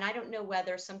 and I don't know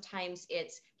whether sometimes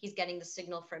it's he's getting the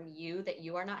signal from you that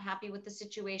you are not happy with the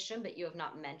situation, but you have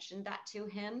not mentioned that to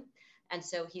him. And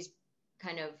so he's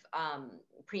kind of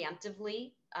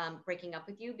preemptively breaking up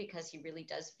with you because he really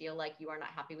does feel like you are not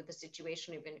happy with the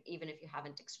situation, even if you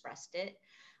haven't expressed it.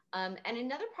 And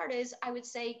another part is, I would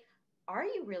say, are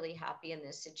you really happy in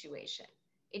this situation?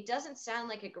 It doesn't sound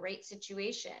like a great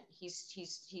situation. He's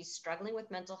struggling with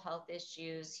mental health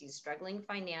issues. He's struggling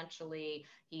financially.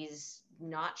 He's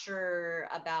not sure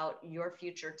about your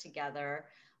future together.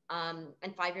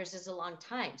 And 5 years is a long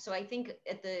time. So I think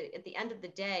at the end of the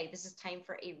day, this is time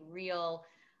for a real,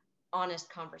 honest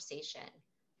conversation.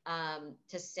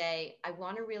 To say, I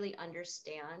want to really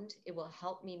understand. It will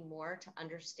help me more to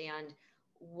understand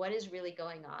what is really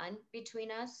going on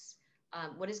between us,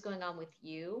 what is going on with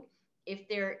you. If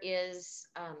there is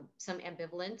some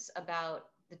ambivalence about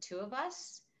the two of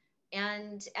us,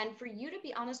 and for you to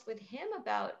be honest with him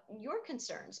about your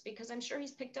concerns, because I'm sure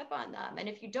he's picked up on them. And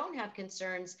if you don't have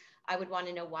concerns, I would want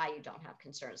to know why you don't have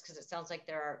concerns, because it sounds like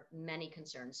there are many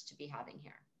concerns to be having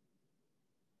here.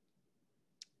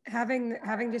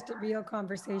 Having just a real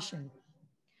conversation.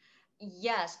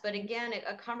 Yes, but again,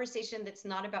 a conversation that's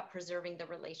not about preserving the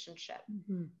relationship.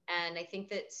 Mm-hmm. And I think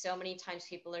that so many times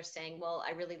people are saying, well,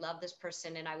 I really love this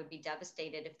person and I would be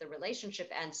devastated if the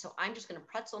relationship ends. So I'm just going to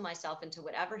pretzel myself into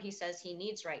whatever he says he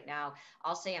needs right now.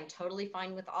 I'll say, I'm totally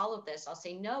fine with all of this. I'll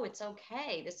say, no, it's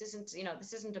okay. This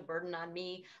isn't a burden on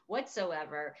me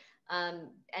whatsoever. And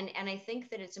I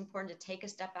think that it's important to take a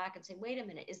step back and say, wait a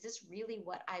minute, is this really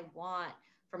what I want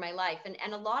for my life?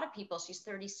 And a lot of people, she's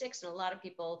 36, and a lot of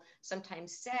people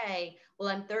sometimes say, well,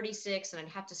 I'm 36 and I'd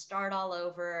have to start all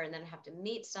over and then have to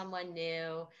meet someone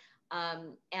new.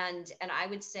 And I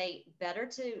would say better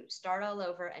to start all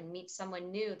over and meet someone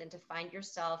new than to find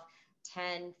yourself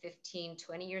 10, 15,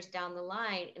 20 years down the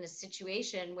line in a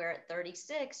situation where at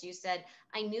 36, you said,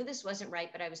 I knew this wasn't right,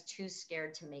 but I was too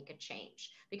scared to make a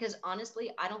change. Because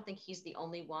honestly, I don't think he's the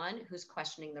only one who's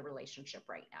questioning the relationship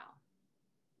right now.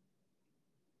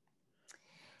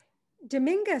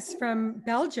 Dominguez from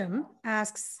Belgium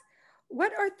asks,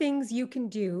 what are things you can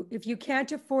do if you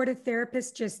can't afford a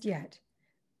therapist just yet,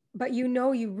 but you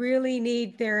know you really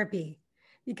need therapy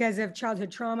because of childhood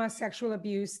trauma, sexual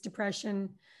abuse, depression,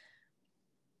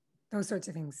 those sorts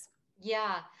of things?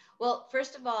 Yeah. Well,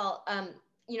 first of all,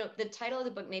 the title of the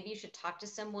book, Maybe You Should Talk to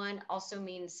Someone, also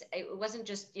means it wasn't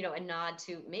just, a nod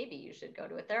to maybe you should go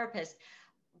to a therapist,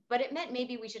 but it meant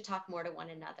maybe we should talk more to one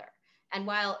another. And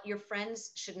while your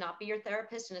friends should not be your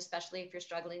therapist, and especially if you're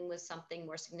struggling with something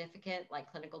more significant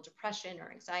like clinical depression or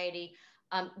anxiety,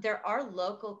 there are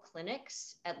local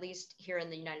clinics, at least here in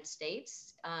the United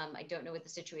States. I don't know what the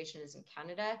situation is in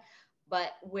Canada,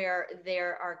 but where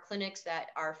there are clinics that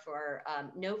are for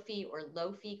no fee or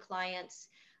low fee clients.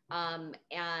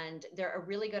 And they're a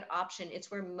really good option. It's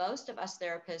where most of us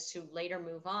therapists who later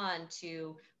move on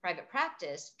to private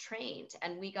practice trained,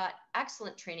 and we got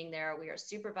excellent training there. We are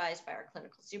supervised by our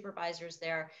clinical supervisors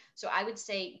there. So I would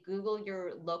say Google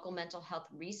your local mental health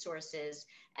resources,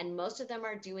 and most of them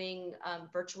are doing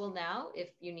virtual now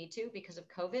if you need to because of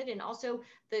COVID. And also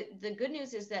the good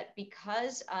news is that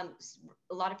because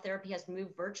a lot of therapy has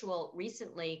moved virtual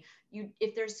recently,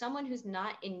 if there's someone who's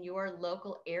not in your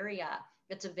local area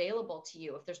that's available to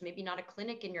you, if there's maybe not a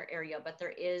clinic in your area, but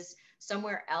there is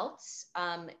somewhere else,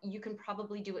 you can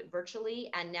probably do it virtually.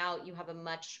 And now you have a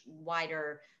much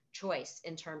wider choice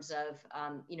in terms of,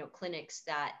 clinics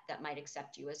that might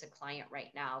accept you as a client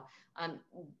right now.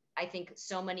 I think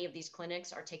so many of these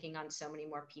clinics are taking on so many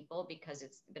more people because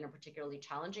it's been a particularly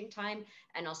challenging time.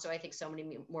 And also I think so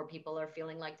many more people are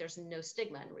feeling like there's no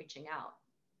stigma in reaching out.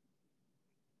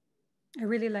 I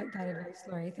really like that advice,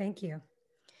 Lori. Thank you.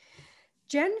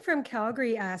 Jen from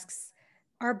Calgary asks,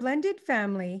 our blended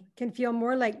family can feel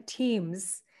more like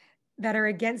teams that are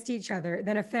against each other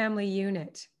than a family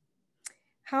unit.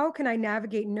 How can I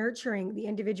navigate nurturing the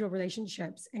individual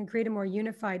relationships and create a more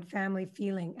unified family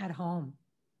feeling at home?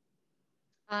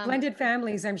 Blended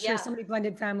families, I'm sure so many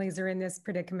blended families are in this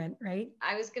predicament, right?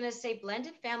 I was going to say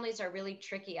blended families are really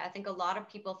tricky. I think a lot of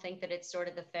people think that it's sort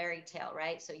of the fairy tale,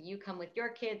 right? So you come with your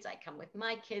kids, I come with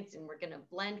my kids, and we're going to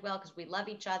blend well because we love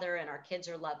each other and our kids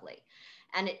are lovely.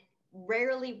 And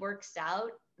rarely works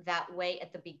out that way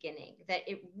at the beginning, that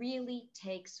it really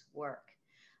takes work.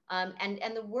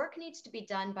 And the work needs to be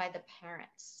done by the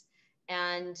parents.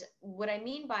 And what I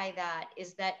mean by that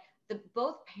is that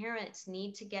both parents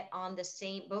need to get on the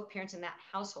same, both parents in that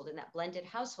household, in that blended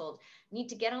household, need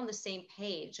to get on the same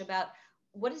page about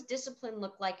what does discipline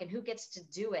look like and who gets to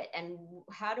do it, and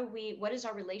what is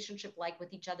our relationship like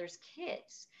with each other's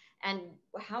kids, and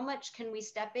how much can we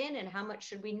step in and how much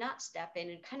should we not step in,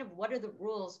 and kind of what are the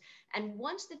rules. And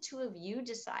once the two of you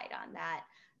decide on that,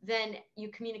 then you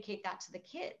communicate that to the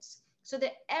kids so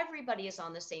that everybody is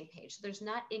on the same page. So there's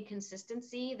not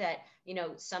inconsistency that,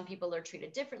 some people are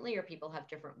treated differently or people have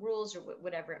different rules or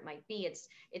whatever it might be.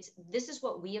 It's this is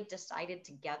what we have decided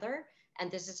together,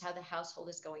 and this is how the household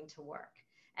is going to work.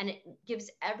 And it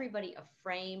gives everybody a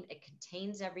frame, it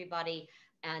contains everybody.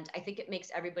 And I think it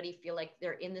makes everybody feel like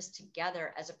they're in this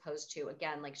together, as opposed to,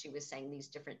 again, like she was saying, these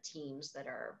different teams that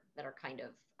are kind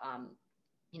of,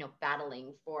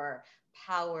 battling for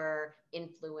power,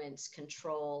 influence,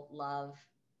 control, love,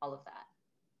 all of that.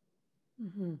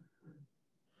 Mm-hmm.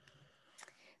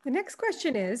 The next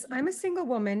question is, I'm a single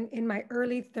woman in my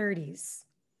early 30s.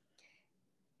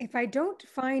 If I don't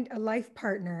find a life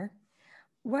partner,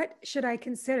 what should I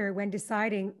consider when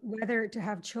deciding whether to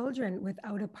have children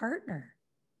without a partner?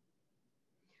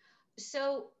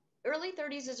 So early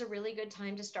 30s is a really good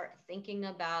time to start thinking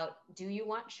about, do you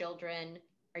want children?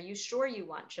 Are you sure you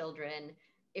want children?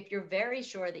 If you're very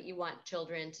sure that you want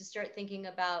children, to start thinking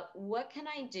about, what can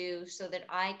I do so that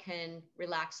I can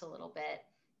relax a little bit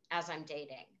as I'm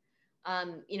dating?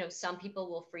 Some people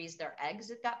will freeze their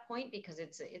eggs at that point because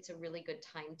it's a really good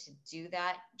time to do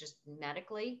that just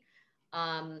medically.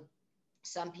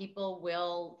 Some people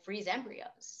will freeze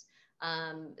embryos.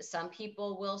 Some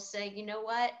people will say, you know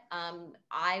what,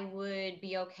 I would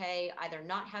be okay either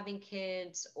not having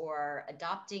kids or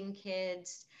adopting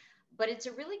kids. But it's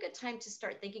a really good time to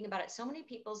start thinking about it. So many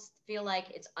people feel like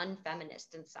it's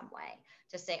unfeminist in some way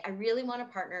to say, I really want a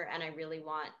partner and I really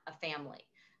want a family.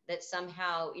 That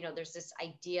somehow, there's this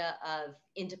idea of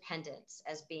independence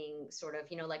as being sort of,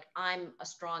 like, I'm a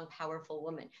strong, powerful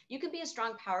woman. You can be a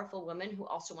strong, powerful woman who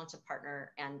also wants a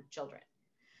partner and children.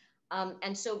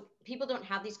 And so people don't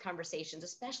have these conversations,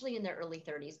 especially in their early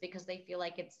 30s, because they feel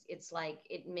like it's like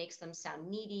it makes them sound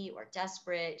needy or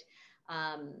desperate,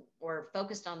 or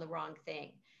focused on the wrong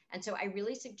thing. And so I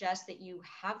really suggest that you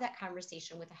have that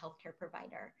conversation with a healthcare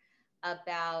provider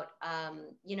about,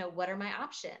 what are my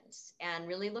options, and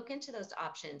really look into those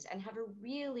options and have a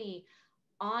really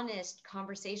honest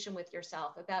conversation with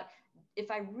yourself about, if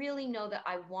I really know that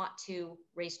I want to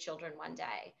raise children one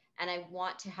day, and I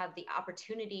want to have the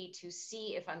opportunity to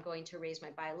see if I'm going to raise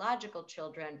my biological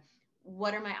children,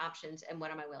 what are my options and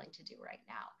what am I willing to do right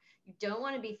now? You don't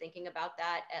want to be thinking about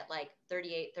that at like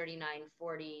 38, 39,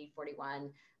 40, 41.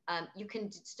 You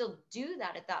can still do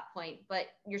that at that point, but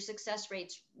your success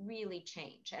rates really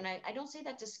change. And I don't say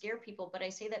that to scare people, but I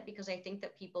say that because I think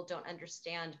that people don't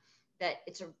understand that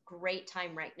it's a great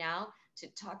time right now to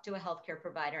talk to a healthcare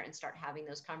provider and start having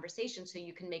those conversations so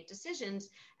you can make decisions.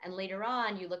 And later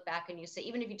on, you look back and you say,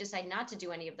 even if you decide not to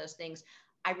do any of those things,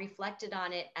 I reflected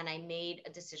on it and I made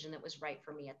a decision that was right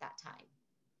for me at that time.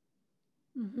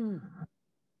 Mm-hmm.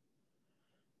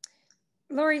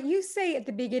 Lori, you say at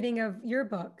the beginning of your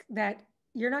book that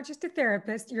you're not just a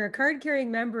therapist, you're a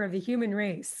card-carrying member of the human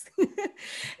race. Yeah.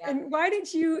 And why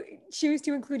did you choose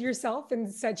to include yourself in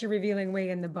such a revealing way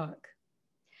in the book?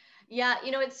 Yeah,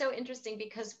 it's so interesting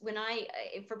because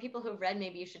for people who've read,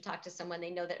 maybe you should talk to someone, they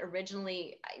know that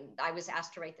originally I was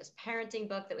asked to write this parenting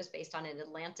book that was based on an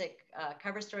Atlantic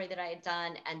cover story that I had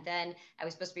done. And then I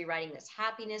was supposed to be writing this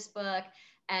happiness book.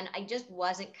 And I just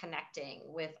wasn't connecting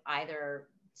with either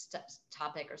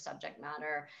topic or subject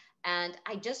matter. And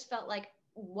I just felt like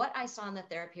what I saw in the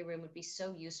therapy room would be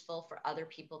so useful for other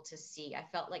people to see. I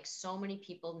felt like so many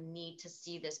people need to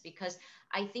see this because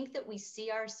I think that we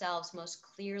see ourselves most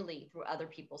clearly through other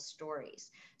people's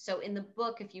stories. So in the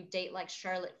book, if you date like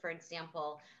Charlotte, for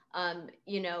example,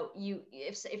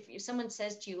 if someone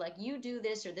says to you, like, you do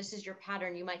this or this is your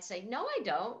pattern, you might say, no, I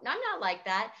don't. I'm not like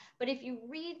that. But if you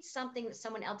read something that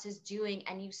someone else is doing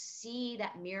and you see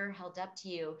that mirror held up to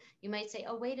you, you might say,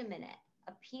 oh, wait a minute.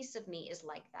 A piece of me is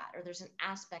like that, or there's an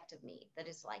aspect of me that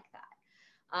is like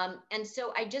that. And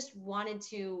so I just wanted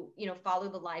to, follow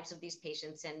the lives of these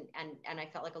patients, and I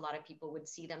felt like a lot of people would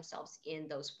see themselves in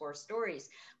those 4 stories.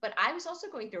 But I was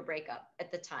also going through a breakup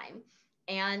at the time,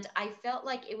 and I felt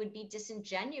like it would be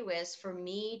disingenuous for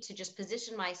me to just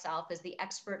position myself as the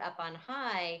expert up on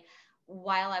high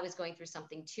while I was going through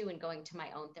something too and going to my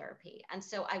own therapy. And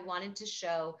so I wanted to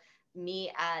show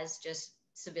me as just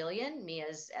civilian, me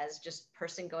as just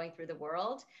person going through the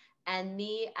world, and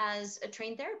me as a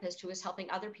trained therapist who is helping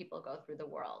other people go through the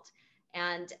world.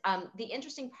 And the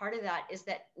interesting part of that is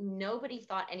that nobody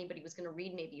thought anybody was going to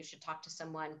read Maybe You Should Talk to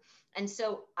Someone. And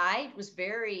so I was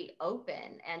very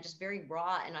open and just very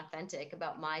raw and authentic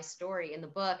about my story in the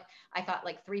book. I thought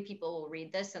like 3 people will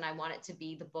read this, and I want it to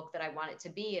be the book that I want it to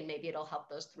be, and maybe it'll help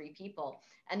those 3 people.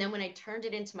 And then when I turned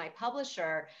it into my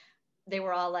publisher, they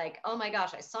were all like, oh my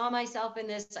gosh, I saw myself in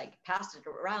this. I passed it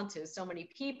around to so many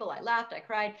people. I laughed, I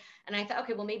cried. And I thought,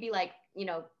 okay, well, maybe like,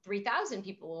 3,000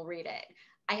 people will read it.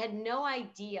 I had no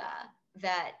idea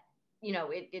that,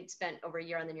 it spent over a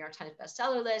year on the New York Times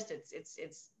bestseller list.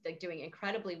 It's like doing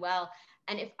incredibly well.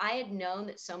 And if I had known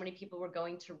that so many people were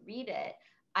going to read it,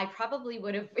 I probably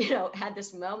would have, had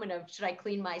this moment of, should I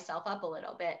clean myself up a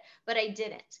little bit? But I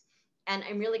didn't. And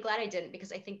I'm really glad I didn't,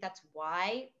 because I think that's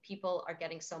why people are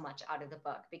getting so much out of the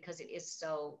book, because it is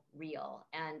so real.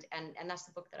 And that's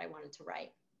the book that I wanted to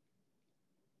write.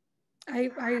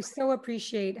 I so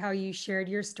appreciate how you shared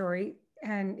your story,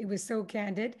 and it was so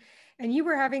candid. And you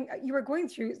were going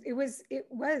through, it was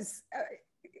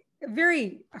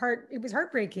very hard. It was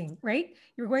heartbreaking, right?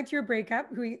 You were going through a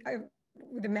breakup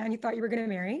with a man you thought you were going to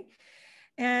marry.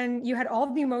 And you had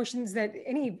all the emotions that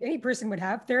any person would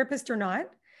have, therapist or not,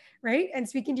 right? And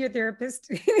speaking to your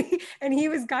therapist, and he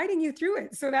was guiding you through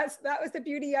it. So that was the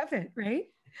beauty of it, right?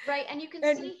 Right. And you can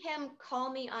see him call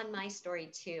me on my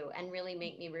story too, and really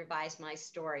make me revise my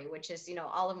story, which is,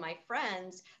 all of my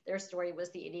friends, their story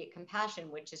was the idiot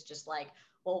compassion, which is just like,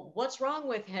 well, what's wrong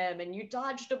with him? And you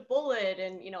dodged a bullet,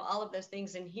 and, all of those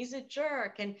things. And he's a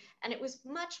jerk. And it was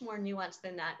much more nuanced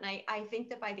than that. And I think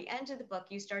that by the end of the book,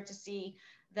 you start to see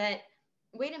that,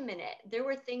 wait a minute, there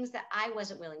were things that I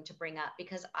wasn't willing to bring up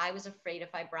because I was afraid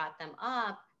if I brought them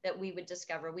up, that we would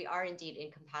discover we are indeed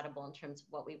incompatible in terms of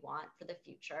what we want for the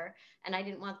future. And I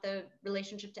didn't want the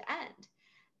relationship to end.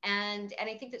 And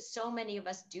I think that so many of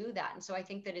us do that. And so I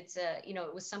think that it's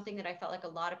it was something that I felt like a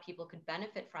lot of people could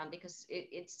benefit from, because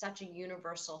it's such a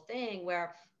universal thing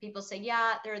where people say,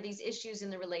 yeah, there are these issues in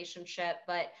the relationship,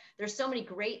 but there's so many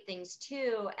great things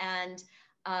too. And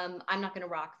I'm not going to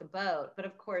rock the boat. But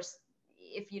of course,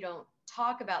 if you don't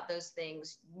talk about those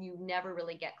things, you never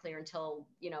really get clear until,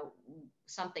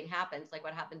 something happens, like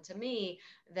what happened to me,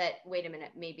 that, wait a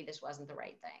minute, maybe this wasn't the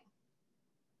right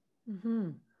thing. Mm-hmm.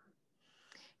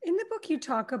 In the book, you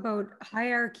talk about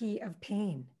hierarchy of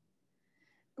pain.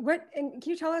 And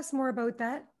can you tell us more about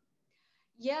that?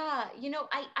 Yeah,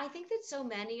 I think that so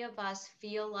many of us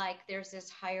feel like there's this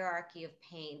hierarchy of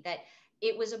pain, that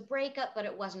it was a breakup, but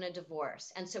it wasn't a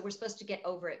divorce. And so we're supposed to get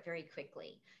over it very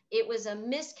quickly. It was a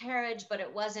miscarriage, but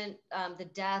it wasn't the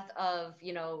death of,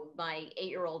 my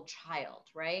 8-year-old child,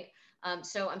 right?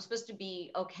 So I'm supposed to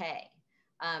be okay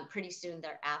pretty soon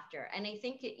thereafter. And I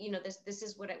think, this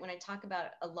is when I talk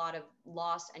about a lot of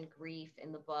loss and grief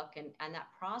in the book, and that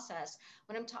process,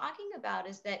 what I'm talking about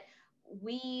is that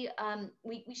we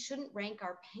shouldn't rank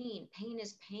our pain. Pain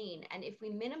is pain. And if we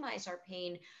minimize our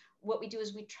pain, what we do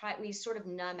is we sort of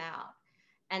numb out.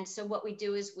 And so what we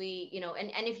do is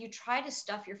and if you try to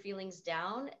stuff your feelings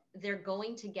down, they're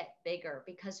going to get bigger,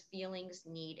 because feelings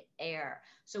need air.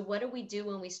 So what do we do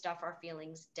when we stuff our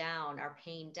feelings down, our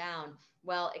pain down?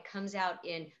 Well, it comes out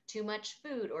in too much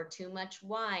food, or too much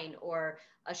wine, or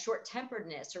a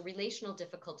short-temperedness, or relational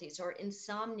difficulties, or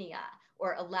insomnia,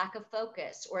 or a lack of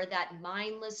focus, or that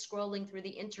mindless scrolling through the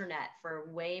internet for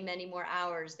way many more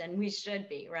hours than we should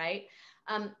be, right?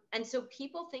 And so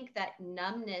people think that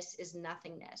numbness is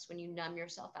nothingness when you numb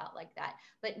yourself out like that.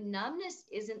 But numbness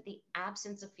isn't the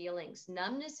absence of feelings.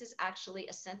 Numbness is actually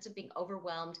a sense of being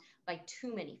overwhelmed by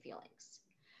too many feelings.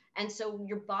 And so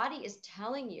your body is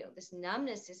telling you, this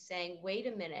numbness is saying, wait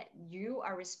a minute, you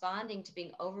are responding to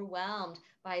being overwhelmed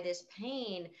by this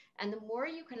pain. And the more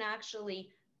you can actually,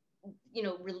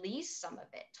 release some of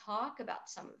it, talk about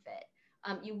some of it,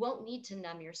 you won't need to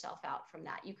numb yourself out from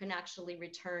that. You can actually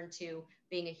return to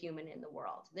being a human in the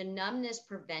world. The numbness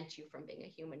prevents you from being a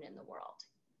human in the world.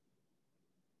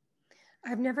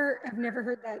 I've never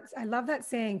heard that. I love that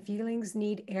saying, feelings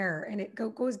need air. And it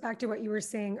goes back to what you were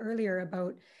saying earlier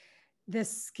about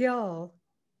this skill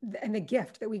and the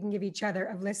gift that we can give each other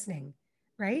of listening,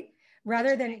 right?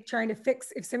 Rather than trying to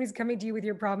fix, if somebody's coming to you with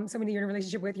your problem, somebody you're in a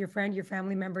relationship with, your friend, your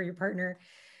family member, your partner,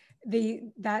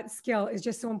 that skill is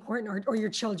just so important, or your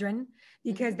children,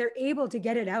 because they're able to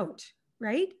get it out,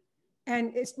 right?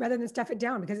 And it's rather than stuff it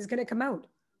down, because it's going to come out.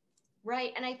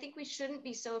 Right. And I think we shouldn't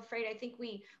be so afraid. I think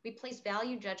we place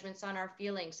value judgments on our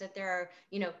feelings, that there are,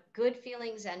 good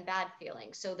feelings and bad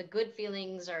feelings. So the good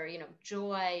feelings are,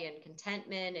 joy and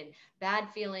contentment, and bad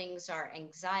feelings are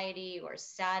anxiety or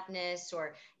sadness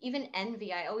or even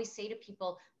envy. I always say to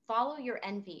people, follow your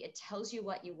envy. It tells you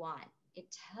what you want. It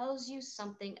tells you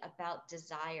something about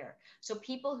desire. So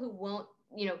people who won't,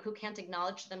 who can't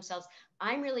acknowledge to themselves,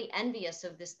 I'm really envious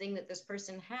of this thing that this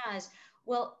person has.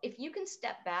 Well, if you can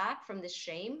step back from the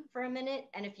shame for a minute,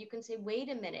 and if you can say, wait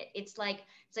a minute, it's like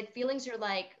feelings are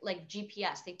like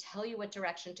GPS. They tell you what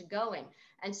direction to go in.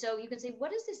 And so you can say,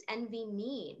 what does this envy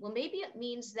mean? Well, maybe it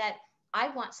means that I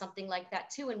want something like that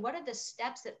too. And what are the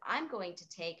steps that I'm going to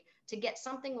take to get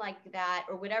something like that,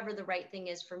 or whatever the right thing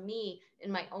is for me in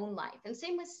my own life? And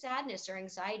same with sadness or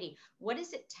anxiety. What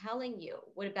is it telling you?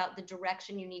 What about the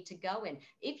direction you need to go in?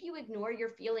 If you ignore your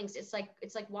feelings, it's like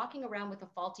walking around with a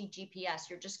faulty GPS.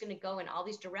 You're just going to go in all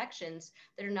these directions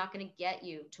that are not going to get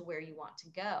you to where you want to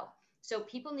go. So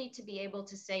people need to be able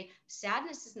to say,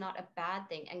 sadness is not a bad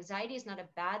thing. Anxiety is not a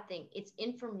bad thing. It's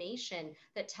information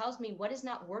that tells me what is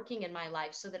not working in my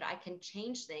life so that I can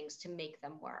change things to make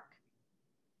them work.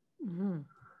 Mm-hmm.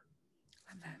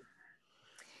 Love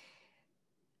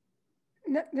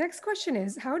that. Next question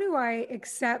is, how do I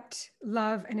accept,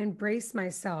 love, and embrace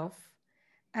myself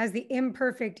as the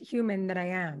imperfect human that I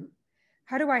am?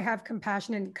 How do I have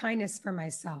compassion and kindness for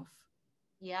myself?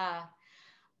 Yeah.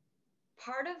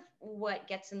 Part of what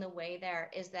gets in the way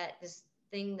there is that this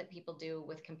thing that people do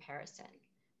with comparison,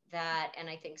 that, and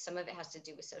I think some of it has to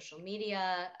do with social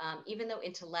media. Even though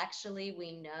intellectually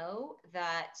we know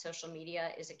that social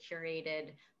media is a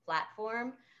curated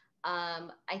platform,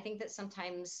 I think that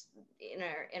sometimes in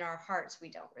our hearts we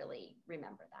don't really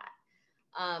remember that.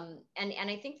 And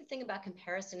I think the thing about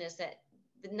comparison is that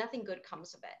nothing good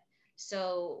comes of it.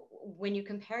 So when you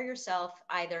compare yourself,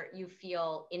 either you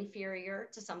feel inferior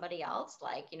to somebody else,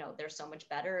 like, they're so much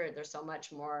better, they're so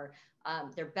much more,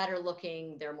 they're better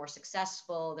looking, they're more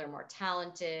successful, they're more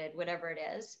talented, whatever it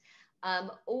is.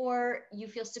 Or you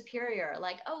feel superior,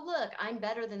 like, oh, look, I'm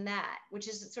better than that, which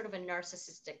is sort of a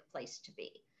narcissistic place to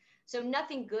be. So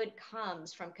nothing good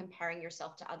comes from comparing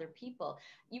yourself to other people.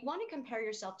 You want to compare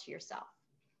yourself to yourself.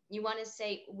 You want to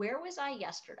say, where was I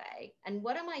yesterday? And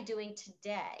what am I doing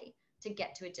today to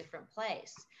get to a different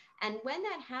place? And when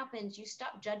that happens, you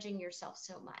stop judging yourself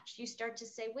so much. You start to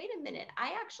say, wait a minute,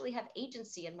 I actually have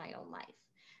agency in my own life.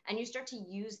 And you start to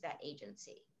use that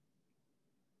agency.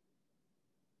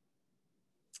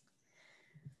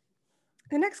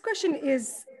 The next question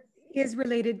is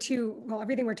related to, well,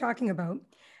 everything we're talking about.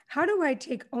 How do I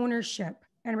take ownership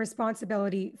and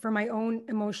responsibility for my own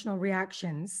emotional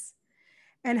reactions?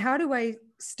 And how do I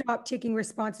stop taking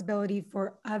responsibility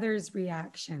for others'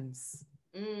 reactions?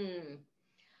 Mm.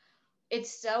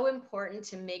 It's so important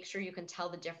to make sure you can tell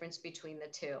the difference between the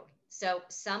two. So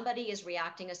somebody is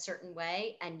reacting a certain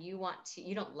way and you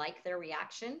don't like their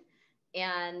reaction,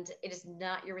 and it is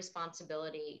not your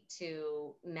responsibility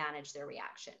to manage their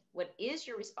reaction. What is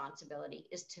your responsibility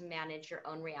is to manage your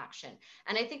own reaction.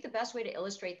 And I think the best way to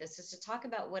illustrate this is to talk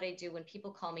about what I do when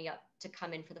people call me up to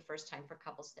come in for the first time for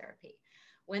couples therapy.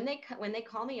 When they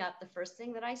call me up, the first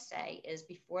thing that I say is,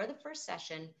 before the first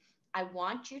session, I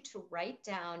want you to write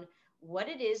down what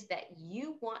it is that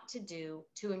you want to do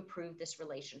to improve this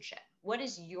relationship. What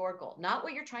is your goal? Not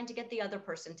what you're trying to get the other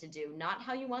person to do, not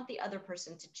how you want the other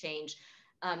person to change,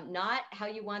 not how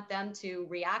you want them to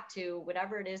react to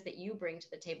whatever it is that you bring to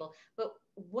the table, but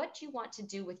what you want to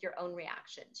do with your own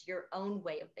reactions, your own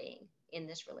way of being in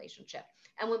this relationship.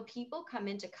 And when people come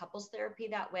into couples therapy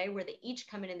that way, where they each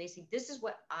come in and they say, this is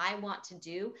what I want to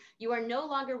do, you are no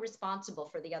longer responsible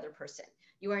for the other person.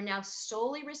 You are now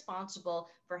solely responsible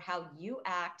for how you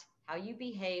act, how you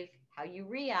behave, how you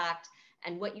react,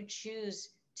 and what you choose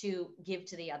to give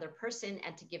to the other person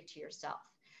and to give to yourself.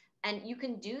 And you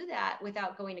can do that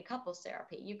without going to couples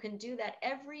therapy. You can do that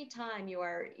every time you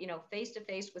are, face to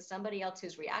face with somebody else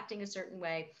who's reacting a certain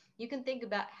way. You can think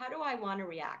about, how do I want to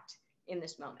react in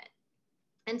this moment?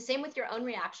 And same with your own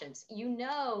reactions.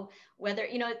 Whether,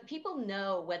 people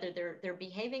know whether they're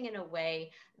behaving in a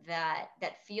way that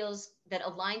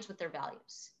aligns with their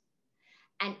values.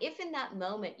 And if in that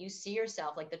moment you see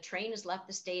yourself, like the train has left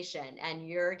the station and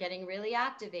you're getting really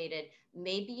activated,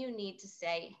 maybe you need to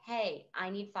say, hey,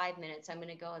 I need 5 minutes. I'm going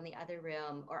to go in the other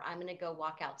room, or I'm going to go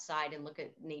walk outside and look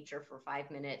at nature for 5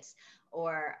 minutes,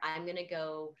 or I'm going to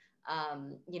go,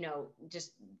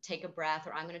 just take a breath,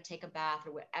 or I'm going to take a bath,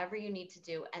 or whatever you need to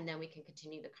do. And then we can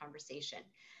continue the conversation.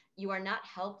 You are not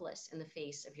helpless in the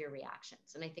face of your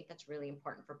reactions. And I think that's really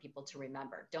important for people to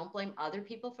remember. Don't blame other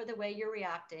people for the way you're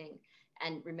reacting,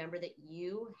 And remember that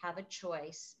you have a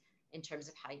choice in terms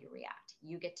of how you react.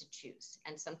 You get to choose.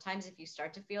 And sometimes if you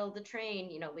start to feel the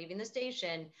train, leaving the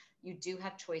station, you do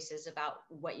have choices about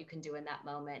what you can do in that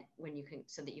moment when you can,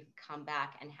 so that you can come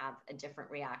back and have a different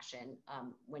reaction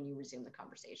when you resume the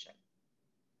conversation.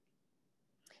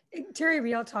 Terry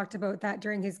Real talked about that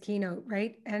during his keynote,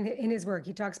 right? And in his work,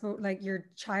 he talks about like your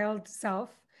child self,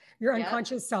 your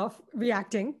unconscious self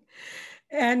reacting,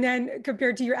 and then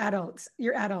compared to your adult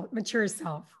mature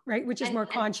self, right? Which is more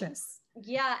conscious.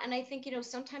 Yeah. And I think,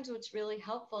 sometimes what's really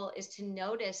helpful is to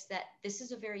notice that this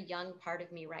is a very young part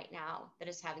of me right now that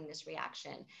is having this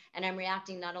reaction. And I'm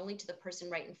reacting not only to the person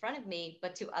right in front of me,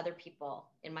 but to other people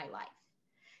in my life.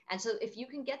 And so if you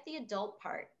can get the adult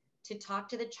part to talk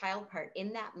to the child part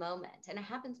in that moment, and it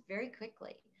happens very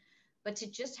quickly, but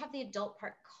to just have the adult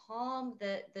part calm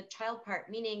the child part,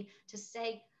 meaning to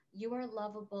say, you are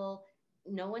lovable.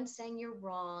 No one's saying you're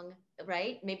wrong,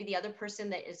 right? Maybe the other person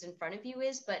that is in front of you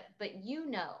is, but you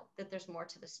know that there's more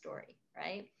to the story,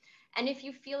 right? And if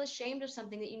you feel ashamed of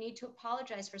something, that you need to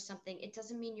apologize for something, it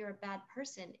doesn't mean you're a bad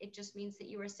person. It just means that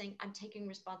you are saying, I'm taking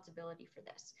responsibility for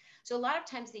this. So a lot of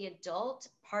times the adult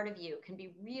part of you can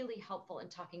be really helpful in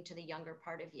talking to the younger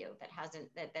part of you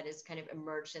that is kind of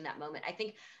emerged in that moment. I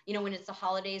think, when it's the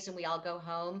holidays and we all go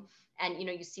home and,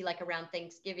 you see like around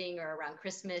Thanksgiving or around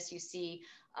Christmas, you see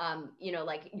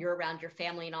like you're around your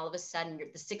family and all of a sudden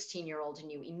the 16-year-old in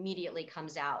you immediately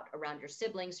comes out around your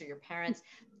siblings or your parents.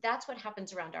 That's what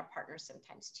happens around our partners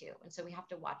sometimes too. And so we have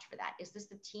to watch for that. Is this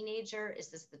the teenager? Is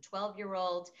this the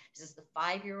 12-year-old? Is this the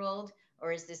 5-year-old?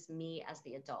 Or is this me as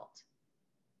the adult?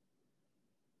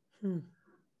 We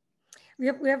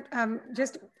have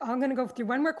just, I'm going to go through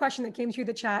one more question that came through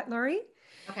the chat, Lori.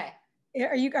 Okay.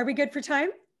 Are we good for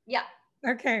time? Yeah.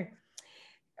 Okay.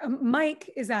 Mike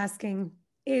is asking,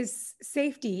 is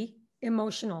safety,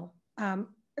 emotional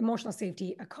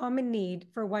safety, a common need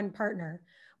for one partner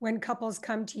when couples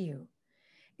come to you?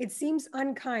 It seems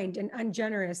unkind and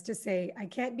ungenerous to say, I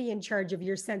can't be in charge of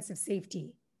your sense of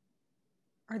safety.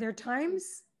 Are there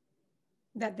times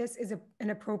that this is an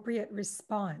appropriate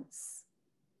response?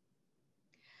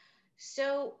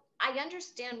 So I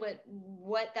understand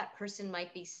what that person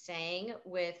might be saying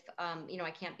with, I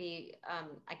can't be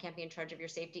in charge of your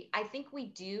safety. I think we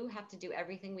do have to do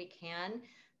everything we can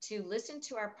to listen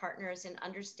to our partners and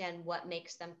understand what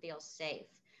makes them feel safe.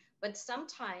 But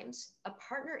sometimes a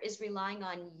partner is relying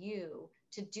on you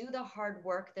to do the hard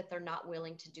work that they're not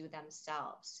willing to do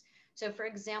themselves. So for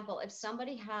example, if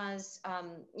somebody has,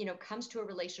 comes to a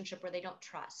relationship where they don't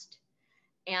trust,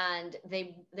 and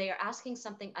they are asking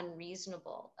something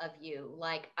unreasonable of you,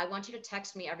 like, I want you to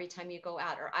text me every time you go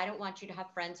out, or I don't want you to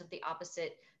have friends of the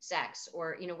opposite sex,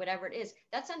 or whatever it is,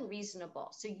 that's unreasonable.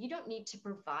 So you don't need to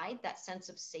provide that sense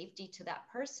of safety to that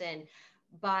person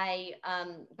by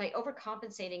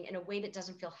overcompensating in a way that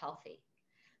doesn't feel healthy.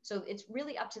 So it's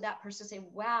really up to that person to say,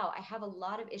 wow, I have a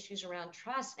lot of issues around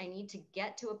trust. I need to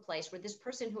get to a place where this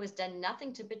person who has done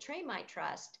nothing to betray my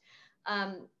trust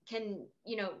can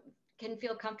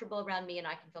feel comfortable around me, and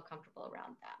I can feel comfortable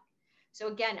around them. So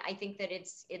again, I think that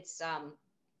it's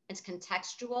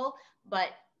contextual, but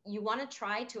you want to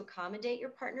try to accommodate your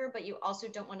partner, but you also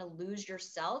don't want to lose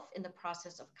yourself in the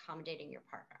process of accommodating your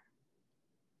partner.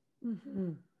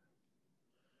 Mm-hmm.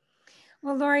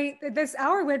 Well, Lori, this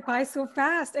hour went by so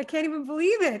fast. I can't even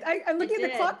believe it. I'm looking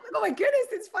at the clock. Oh my goodness,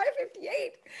 it's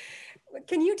 5:58.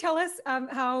 Can you tell us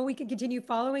how we can continue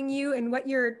following you and what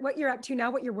you're up to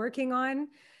now, what you're working on?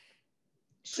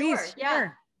 Sure. Please Yeah.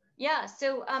 share. Yeah.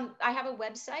 So I have a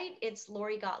website. It's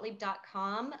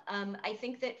lorigottlieb.com. I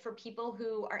think that for people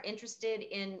who are interested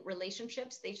in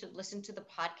relationships, they should listen to the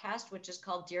podcast, which is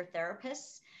called Dear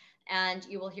Therapists. And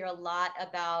you will hear a lot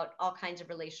about all kinds of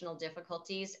relational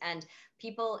difficulties. And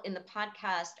people in the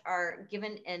podcast are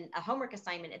given a homework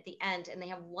assignment at the end, and they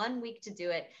have 1 week to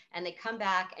do it. And they come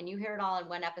back and you hear it all in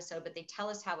one episode, but they tell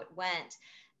us how it went.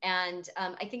 And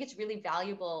I think it's really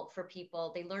valuable for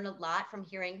people. They learn a lot from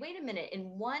hearing, wait a minute,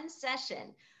 in one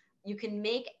session, you can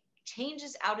make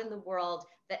changes out in the world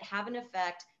that have an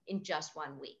effect in just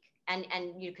 1 week. And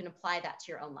you can apply that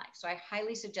to your own life. So I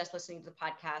highly suggest listening to the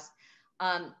podcast.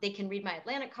 They can read my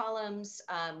Atlantic columns,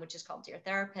 which is called Dear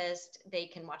Therapist. They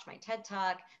can watch my TED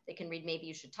Talk. They can read Maybe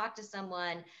You Should Talk to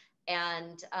Someone.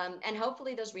 And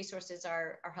hopefully those resources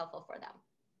are helpful for them.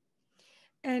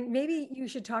 And maybe you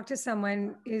should talk to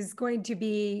someone is going to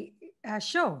be a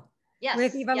show Yes.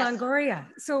 with Eva Longoria.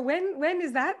 So when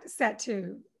is that set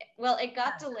to? Well, it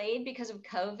got delayed because of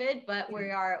COVID, but we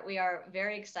are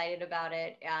very excited about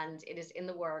it, and it is in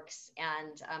the works,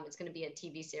 and it's going to be a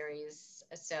TV series.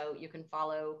 So you can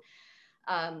follow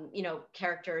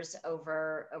characters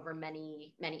over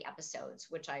many episodes,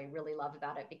 which I really love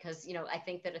about it, because I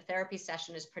think that a therapy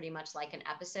session is pretty much like an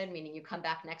episode, meaning you come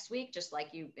back next week, just like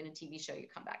you in a TV show, you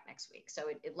come back next week. So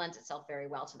it lends itself very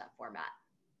well to that format.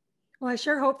 Well, I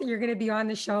sure hope that you're going to be on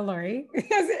the show, Lori,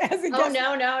 as a Oh, guest.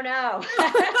 no.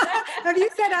 Have you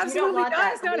said You don't absolutely want not?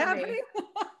 that, It's not believe me. happening.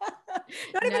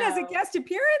 Not even as a No. guest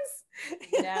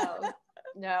appearance.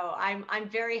 No, I'm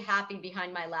very happy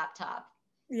behind my laptop.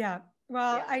 Yeah.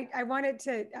 Well, Yeah. I want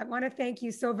to thank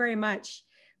you so very much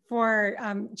for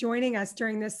joining us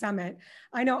during this summit.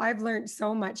 I know I've learned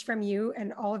so much from you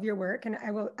and all of your work, and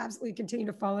I will absolutely continue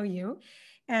to follow you.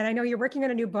 And I know you're working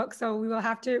on a new book, so we will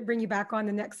have to bring you back on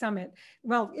the next summit.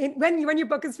 Well, when your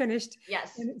book is finished,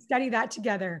 Yes. and study that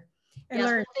together and Yes,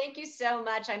 learn. well, thank you so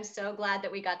much. I'm so glad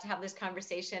that we got to have this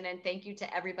conversation, and thank you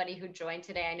to everybody who joined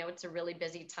today. I know it's a really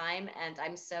busy time, and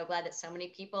I'm so glad that so many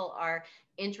people are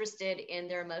interested in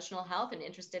their emotional health and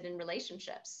interested in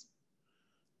relationships.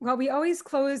 Well, we always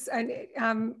close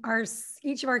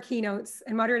each of our keynotes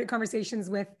and moderated conversations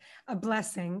with a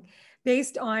blessing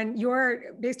based on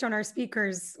our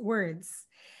speakers' words.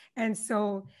 And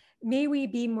so may we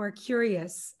be more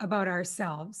curious about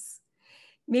ourselves.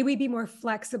 May we be more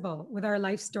flexible with our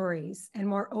life stories and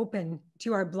more open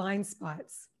to our blind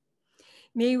spots.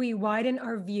 May we widen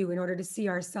our view in order to see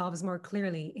ourselves more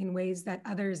clearly in ways that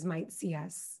others might see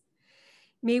us.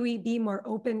 May we be more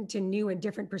open to new and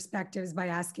different perspectives by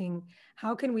asking,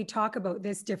 how can we talk about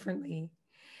this differently?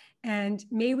 And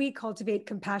may we cultivate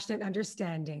compassionate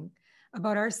understanding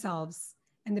about ourselves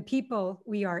and the people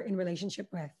we are in relationship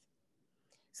with.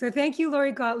 So thank you,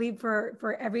 Lori Gottlieb,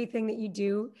 for everything that you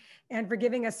do and for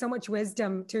giving us so much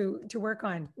wisdom to work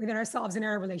on within ourselves and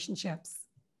our relationships.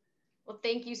 Well,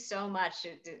 thank you so much.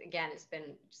 Again, it's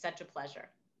been such a pleasure.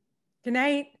 Good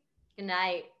night. Good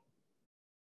night.